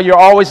 and that's why you're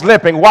always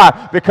limping.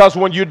 Why? Because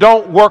when you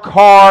don't work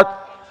hard,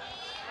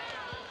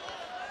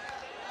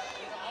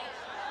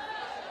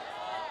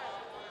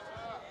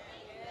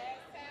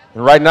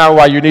 and right now,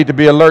 while you need to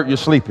be alert, you're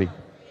sleepy.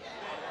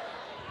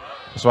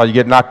 That's why you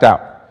get knocked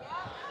out.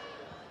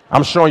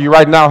 I'm showing you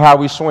right now how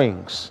he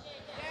swings.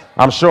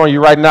 I'm showing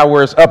you right now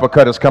where his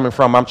uppercut is coming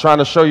from. I'm trying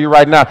to show you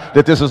right now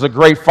that this is a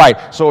great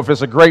fight. So if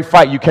it's a great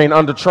fight, you can't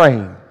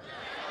undertrain.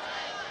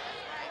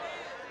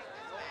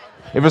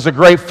 If it's a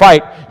great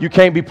fight, you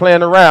can't be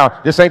playing around.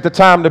 This ain't the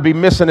time to be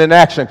missing in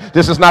action.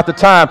 This is not the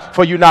time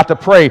for you not to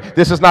pray.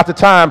 This is not the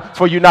time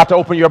for you not to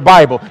open your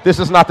Bible. This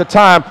is not the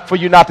time for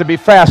you not to be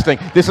fasting.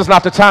 This is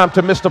not the time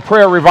to miss the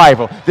prayer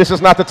revival. This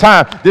is not the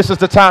time. This is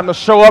the time to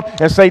show up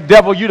and say,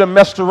 devil, you done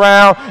messed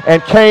around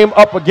and came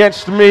up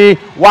against me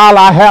while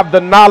I have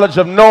the knowledge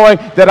of knowing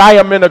that I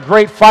am in a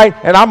great fight,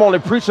 and I'm only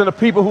preaching to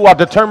people who are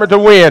determined to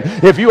win.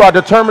 If you are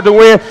determined to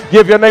win,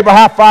 give your neighbor a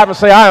high five and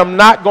say, I am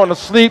not going to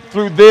sleep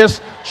through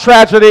this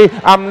tragedy.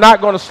 I'm not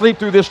going to sleep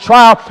through this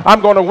trial. I'm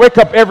going to wake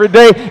up every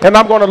day and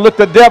I'm going to look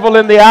the devil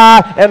in the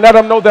eye and let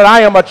him know that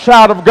I am a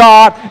child of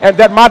God and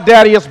that my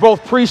daddy is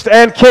both priest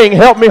and king.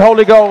 Help me,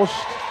 Holy Ghost.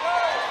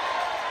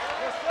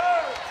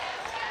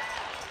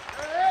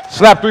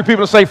 Slap three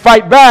people and say,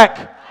 fight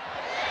back.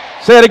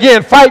 Say it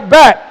again, fight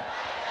back.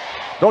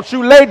 Don't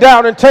you lay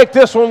down and take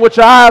this one with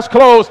your eyes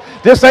closed.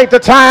 This ain't the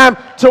time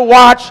to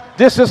watch.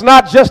 This is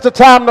not just the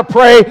time to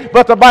pray,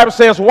 but the Bible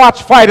says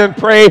watch, fight, and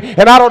pray.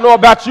 And I don't know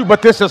about you,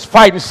 but this is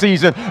fighting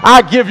season.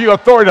 I give you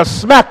authority to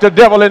smack the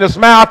devil in his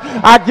mouth.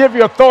 I give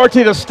you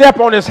authority to step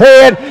on his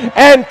head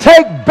and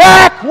take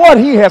back what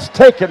he has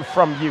taken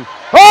from you.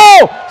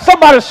 Oh,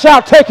 somebody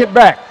shout, take it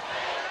back.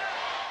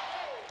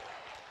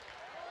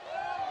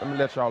 Let me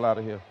let y'all out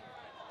of here.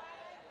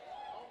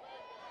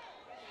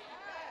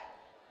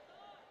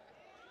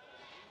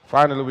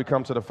 Finally, we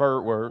come to the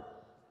third word,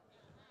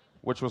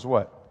 which was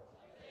what?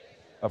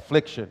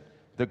 Affliction.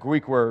 The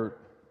Greek word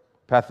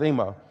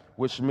pathema,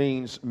 which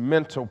means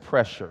mental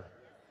pressure.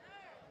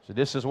 So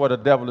this is what the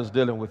devil is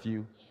dealing with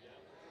you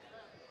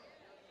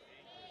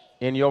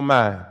in your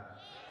mind.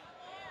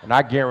 And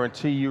I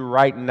guarantee you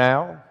right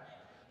now,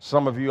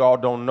 some of you all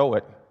don't know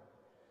it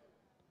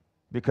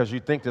because you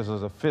think this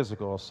is a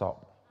physical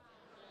assault.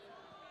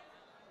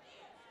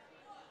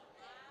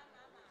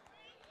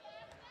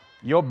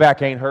 Your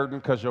back ain't hurting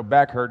because your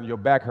back hurting. Your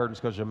back hurting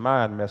because your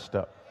mind messed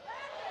up.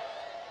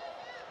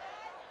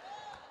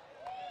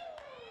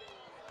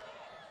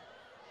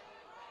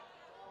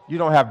 You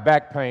don't have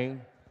back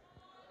pain.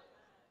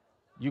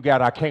 You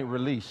got I can't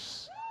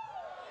release.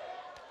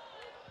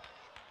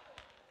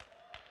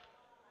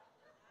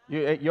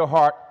 Your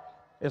heart,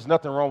 there's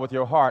nothing wrong with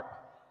your heart,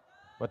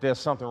 but there's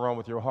something wrong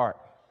with your heart.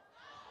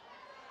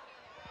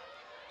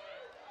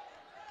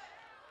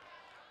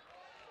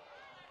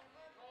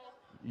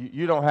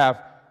 You don't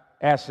have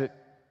acid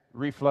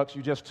reflux.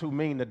 You're just too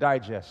mean to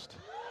digest.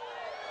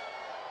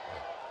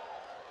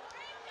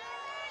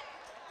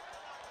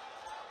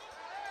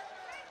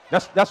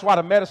 That's why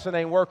the medicine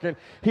ain't working.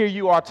 Here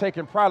you are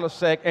taking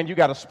Prilosec and you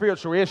got a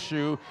spiritual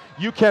issue.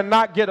 You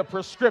cannot get a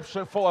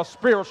prescription for a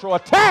spiritual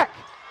attack.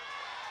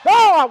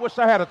 Oh, I wish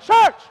I had a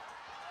church.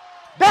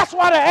 That's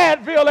why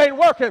the Advil ain't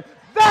working.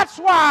 That's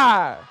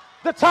why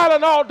the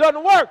Tylenol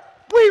doesn't work.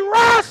 We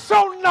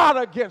wrestle not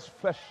against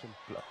flesh and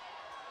blood.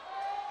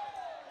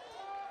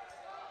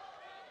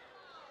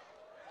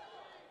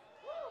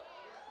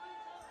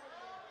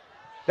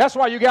 That's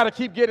why you got to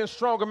keep getting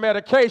stronger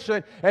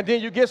medication, and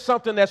then you get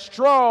something that's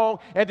strong,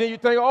 and then you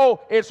think,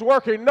 oh, it's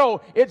working.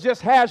 No, it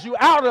just has you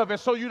out of it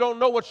so you don't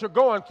know what you're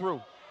going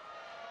through.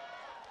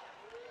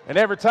 And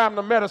every time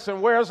the medicine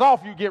wears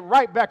off, you get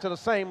right back to the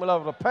same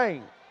level of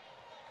pain.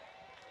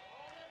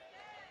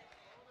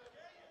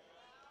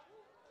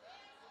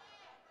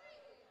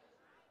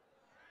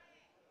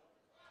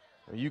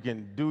 You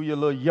can do your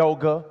little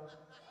yoga,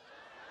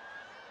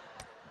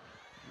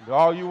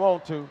 all you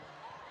want to.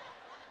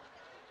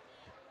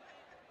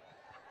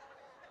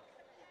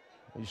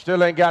 You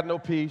still ain't got no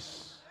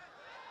peace.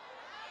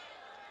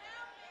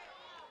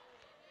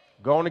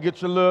 Go on and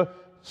get your little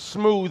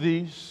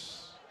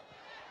smoothies,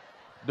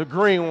 the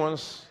green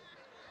ones.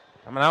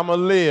 I'm going to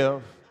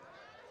live.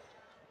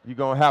 You're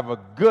going to have a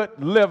good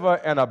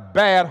liver and a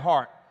bad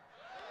heart.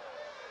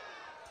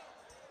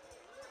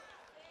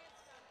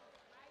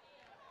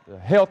 The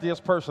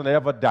healthiest person to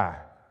ever die.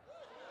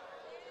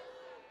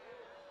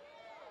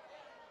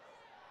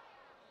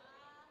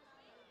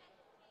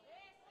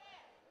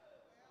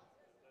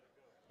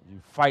 You're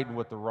fighting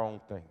with the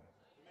wrong thing.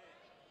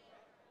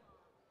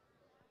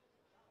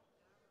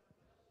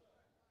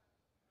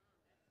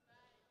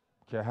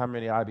 Care how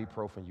many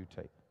ibuprofen you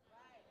take.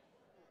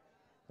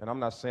 And I'm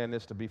not saying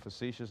this to be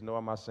facetious, nor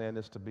am I saying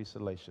this to be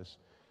salacious.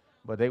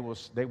 But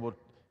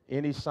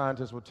any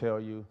scientist will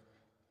tell you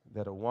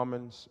that a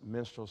woman's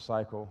menstrual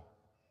cycle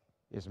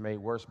is made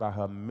worse by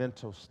her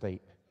mental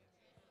state.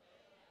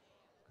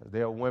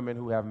 There are women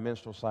who have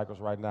menstrual cycles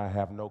right now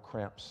have no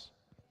cramps.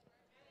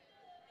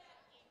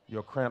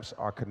 Your cramps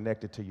are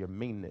connected to your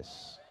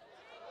meanness.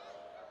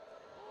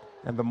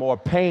 And the more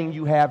pain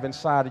you have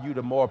inside of you,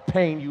 the more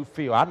pain you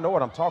feel. I know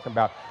what I'm talking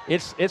about.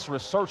 It's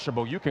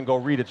researchable. You can go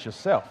read it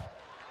yourself.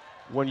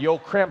 When your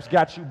cramps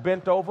got you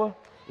bent over,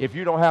 if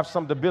you don't have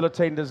some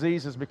debilitating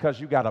disease, it's because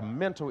you got a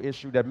mental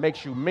issue that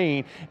makes you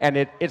mean, and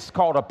it's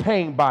called a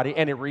pain body,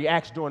 and it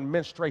reacts during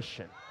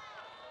menstruation.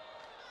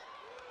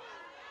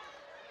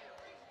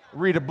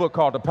 Read a book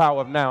called The Power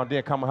of Now, and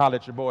then come and holler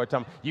at your boy. Tell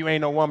him, you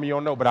ain't no woman, you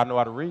don't know, but I know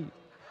how to read.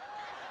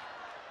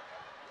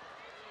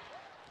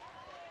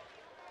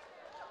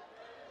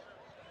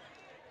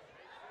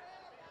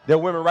 There are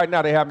women right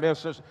now, they have their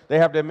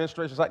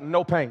menstruations like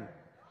no pain.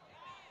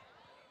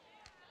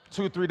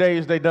 2-3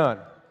 days, they done.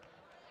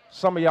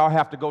 Some of y'all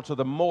have to go to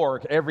the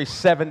morgue every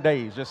 7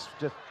 days. Just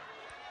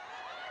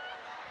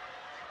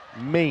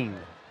mean.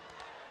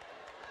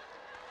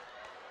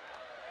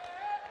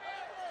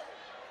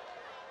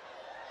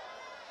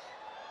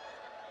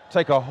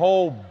 Take a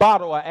whole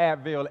bottle of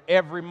Advil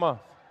every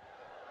month.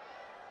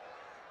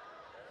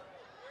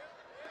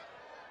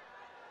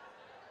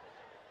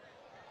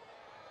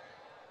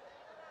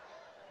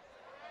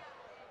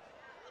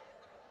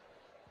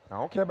 I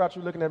don't care about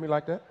you looking at me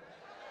like that.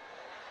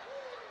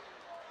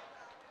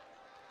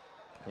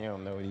 You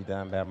don't know what he's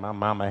talking about. My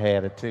mama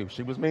had it too.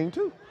 She was mean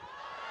too.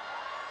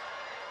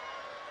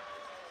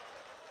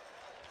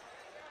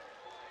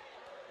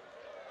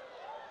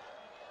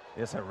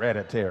 It's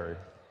hereditary.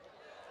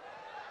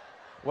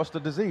 What's the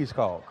disease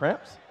called?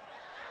 Cramps?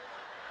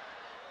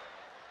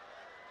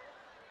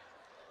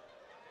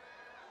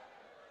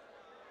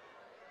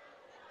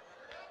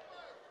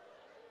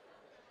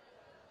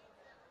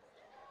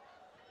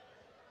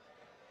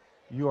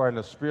 You are in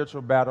a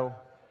spiritual battle,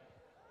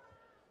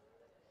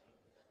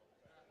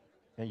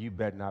 and you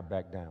better not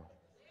back down.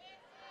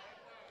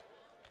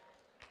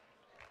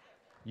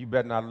 You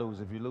better not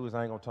lose. If you lose,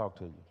 I ain't gonna talk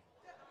to you.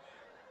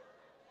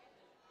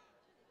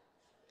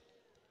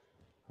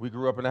 We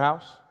grew up in a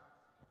house.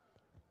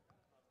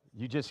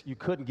 You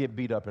couldn't get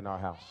beat up in our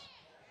house.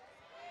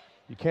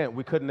 We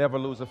couldn't ever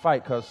lose a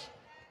fight, because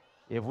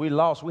if we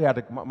lost, we had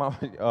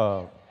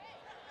to,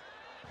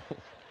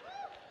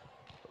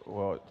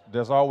 well,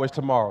 there's always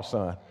tomorrow,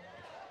 son.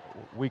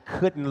 We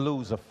couldn't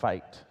lose a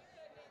fight.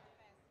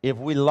 If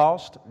we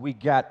lost, we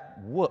got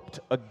whooped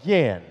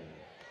again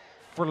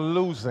for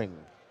losing.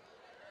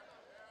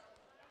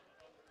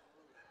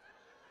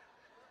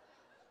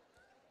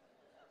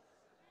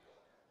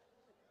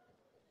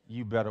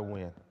 You better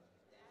win.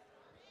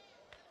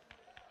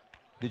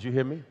 Did you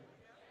hear me?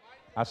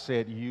 I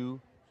said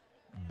you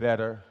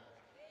better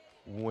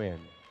win.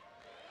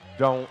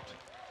 Don't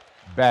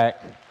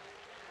back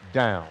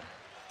down.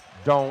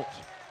 Don't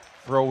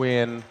throw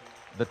in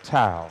the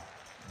towel.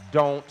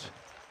 Don't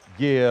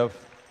give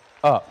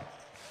up.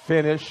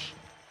 Finish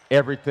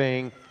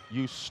everything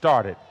you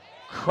started.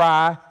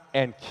 Cry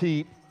and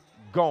keep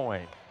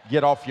going.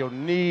 Get off your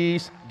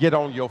knees, get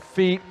on your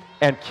feet,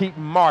 and keep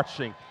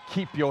marching.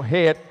 Keep your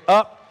head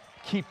up.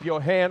 Keep your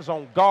hands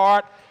on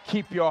guard.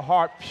 Keep your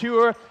heart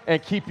pure,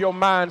 and keep your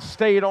mind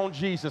stayed on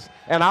Jesus.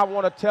 And I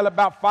want to tell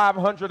about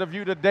 500 of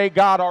you today,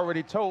 God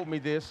already told me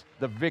this,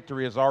 the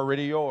victory is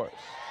already yours.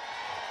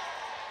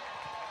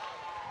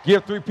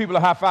 Give 3 people a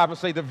high five and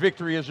say, the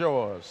victory is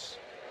yours.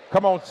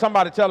 Come on,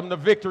 somebody tell them the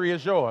victory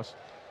is yours.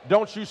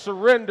 Don't you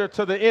surrender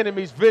to the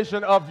enemy's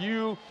vision of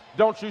you.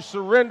 Don't you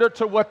surrender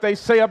to what they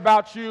say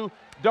about you.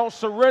 Don't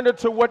surrender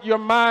to what your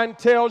mind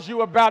tells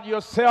you about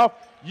yourself.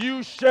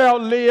 You shall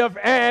live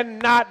and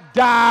not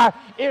die.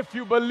 If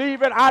you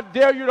believe it, I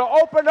dare you to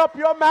open up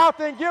your mouth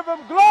and give him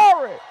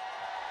glory.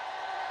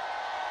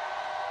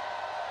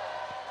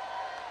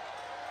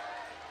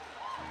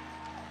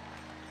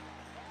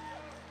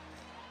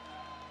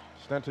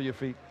 Stand to your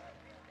feet.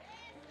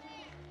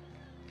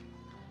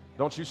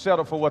 Don't you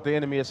settle for what the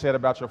enemy has said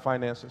about your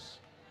finances.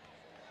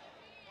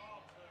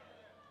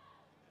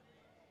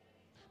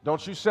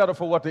 Don't you settle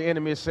for what the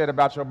enemy has said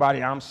about your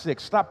body. I'm sick.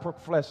 Stop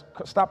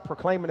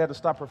proclaiming that and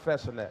stop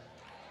professing that.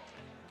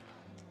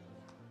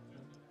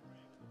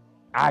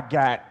 I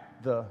got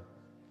the,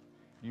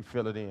 you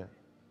fill it in.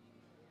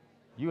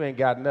 You ain't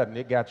got nothing.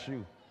 It got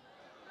you.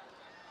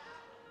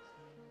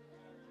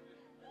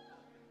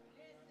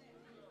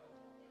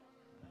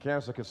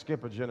 Cancer can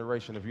skip a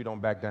generation if you don't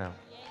back down.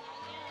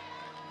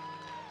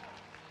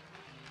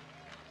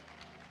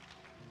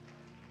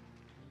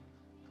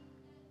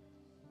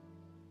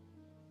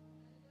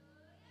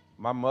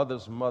 My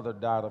mother's mother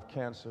died of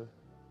cancer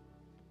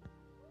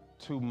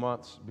 2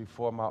 months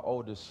before my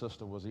oldest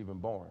sister was even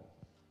born.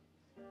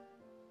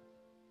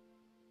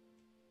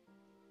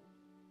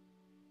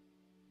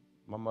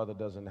 My mother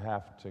doesn't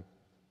have to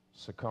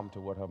succumb to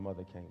what her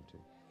mother came to.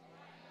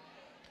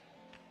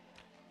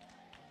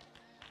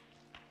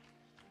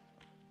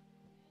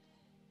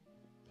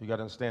 You got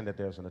to understand that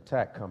there's an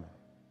attack coming.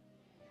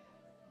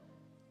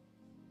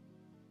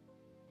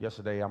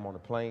 Yesterday, I'm on a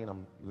plane.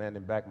 I'm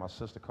landing back. My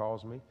sister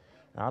calls me.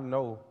 And I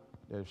know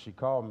that if she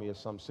called me, it's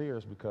something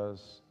serious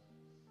because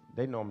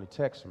they normally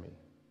text me.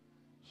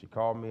 She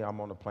called me.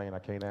 I'm on the plane. I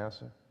can't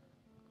answer.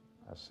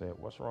 I said,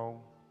 what's wrong?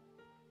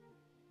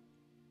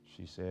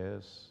 She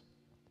says,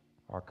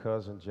 our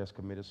cousin just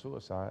committed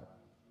suicide.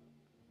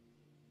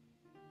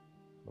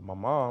 But my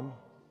mom,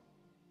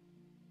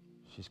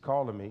 she's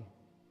calling me.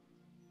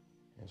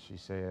 And she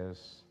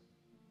says,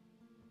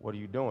 what are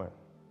you doing?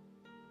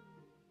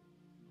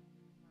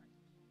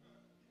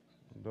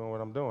 I'm doing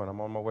what I'm doing. I'm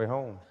on my way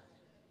home.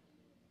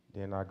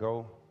 Then I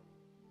go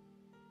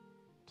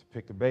to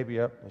pick the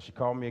baby up, and she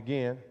called me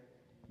again.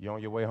 You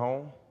on your way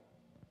home?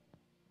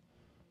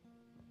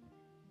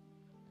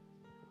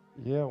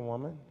 Yeah,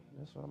 woman.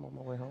 That's why I'm on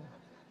my way home.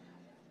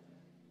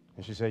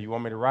 And she said, you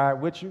want me to ride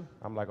with you?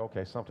 I'm like,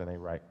 okay, something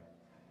ain't right.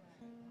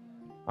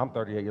 I'm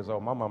 38 years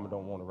old. My mama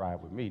don't want to ride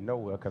with me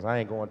nowhere because I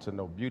ain't going to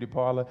no beauty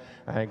parlor.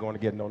 I ain't going to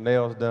get no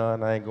nails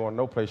done. I ain't going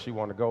no place she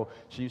want to go.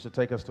 She used to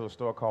take us to a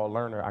store called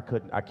Learner. I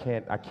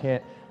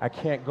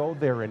can't go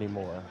there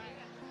anymore.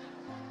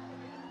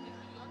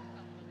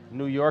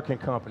 New York and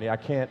Company. I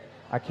can't.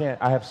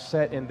 I have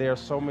sat in there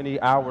so many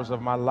hours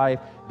of my life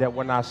that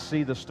when I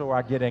see the store,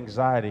 I get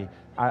anxiety.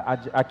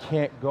 I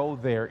can't go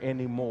there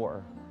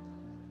anymore.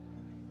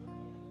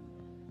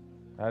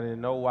 I didn't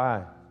know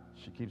why.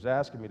 She keeps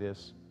asking me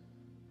this.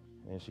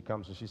 And she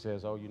comes and she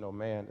says, oh, you know,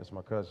 man, it's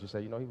my cousin. She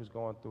said, you know, he was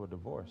going through a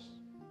divorce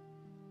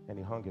and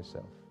he hung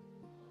himself.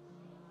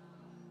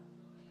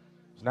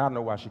 So now I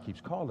know why she keeps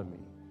calling me.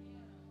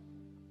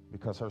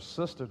 Because her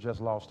sister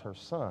just lost her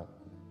son.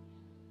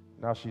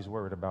 Now she's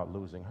worried about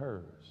losing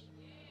hers.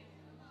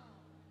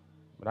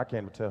 But I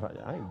can't even tell her,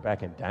 I ain't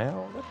backing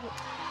down.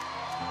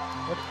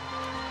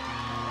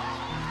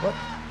 What?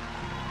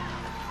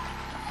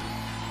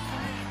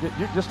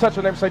 You just touch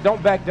her name and say,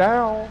 don't back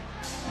down.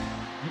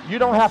 You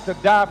don't have to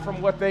die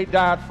from what they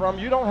died from.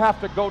 You don't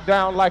have to go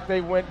down like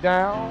they went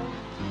down.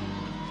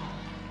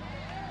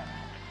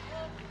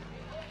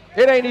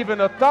 It ain't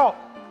even a thought.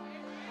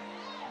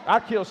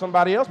 I'd kill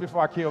somebody else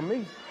before I kill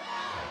me.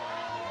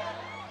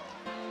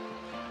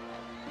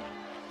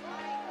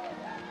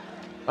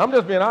 I'm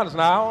just being honest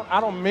now.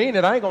 I don't mean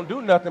it. I ain't going to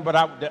do nothing,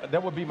 but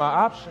that would be my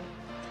option.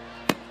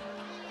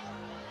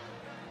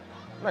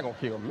 I'm not going to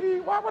kill me.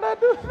 Why would I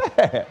do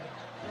that?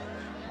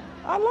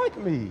 I like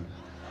me.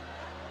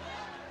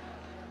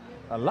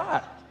 A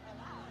lot.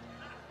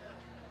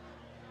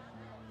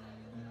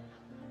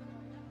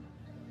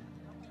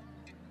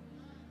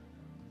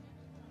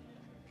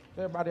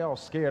 Everybody all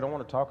scared. I don't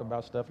want to talk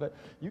about stuff.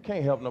 You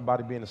can't help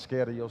nobody being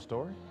scared of your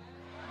story.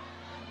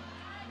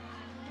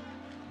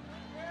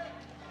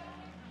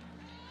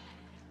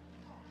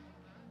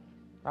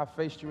 I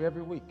faced you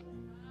every week.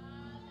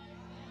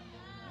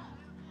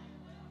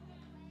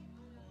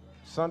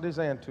 Sundays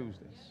and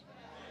Tuesdays.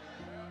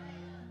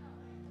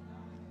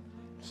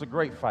 It's a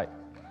great fight.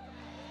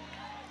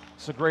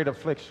 It's a great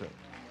affliction.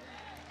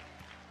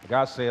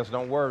 God says,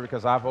 don't worry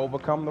because I've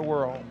overcome the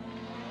world.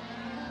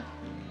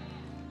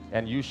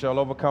 And you shall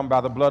overcome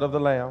by the blood of the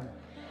Lamb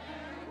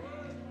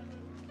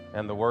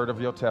and the word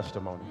of your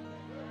testimony.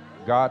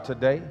 God,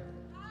 today,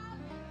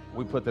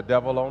 we put the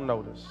devil on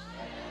notice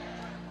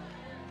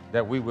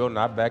that we will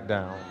not back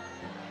down,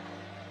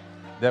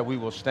 that we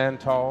will stand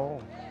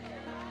tall,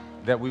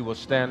 that we will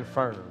stand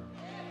firm,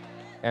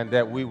 and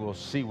that we will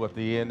see what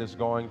the end is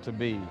going to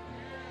be.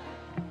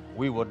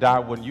 We will die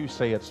when you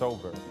say it's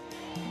over.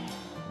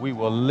 We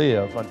will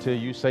live until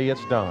you say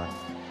it's done.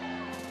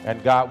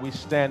 And God, we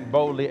stand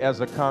boldly as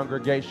a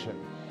congregation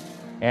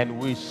and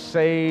we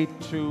say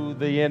to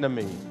the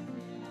enemy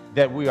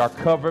that we are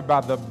covered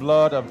by the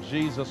blood of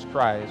Jesus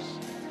Christ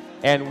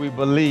and we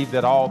believe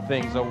that all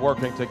things are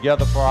working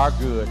together for our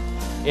good.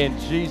 In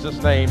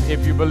Jesus' name,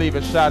 if you believe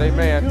it, shout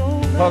amen.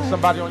 Hug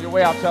somebody on your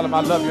way out, tell them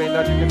I love you, ain't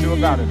nothing you can do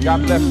about it.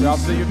 God bless you. I'll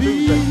see you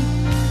Tuesday.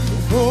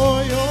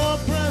 For your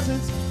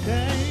presence,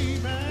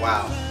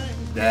 wow,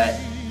 that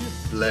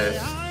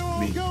blessed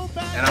me.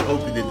 And I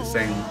hope you did the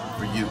same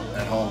for you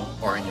at home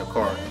or in your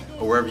car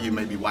or wherever you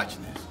may be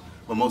watching this.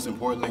 But most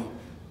importantly,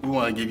 we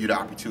want to give you the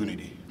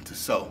opportunity to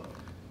sow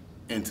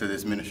into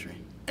this ministry.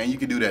 And you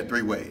can do that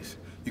 3 ways.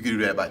 You can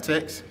do that by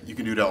text, you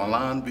can do that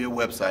online via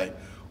website,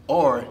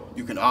 or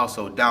you can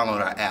also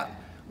download our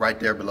app right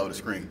there below the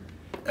screen.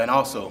 And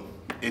also,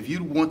 if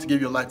you want to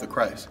give your life to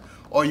Christ,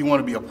 or you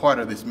want to be a part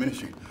of this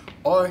ministry,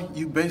 or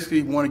you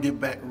basically want to get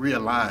back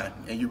realigned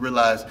and you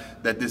realize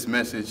that this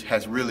message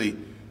has really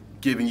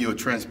given you a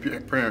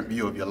transparent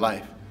view of your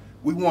life,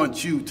 we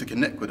want you to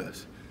connect with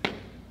us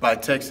by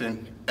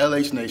texting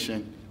LH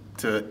Nation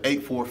to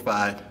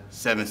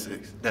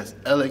 84576. That's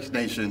LH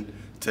Nation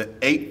to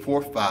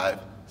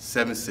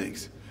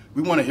 84576.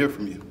 We want to hear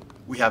from you.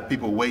 We have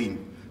people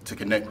waiting to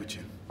connect with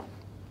you.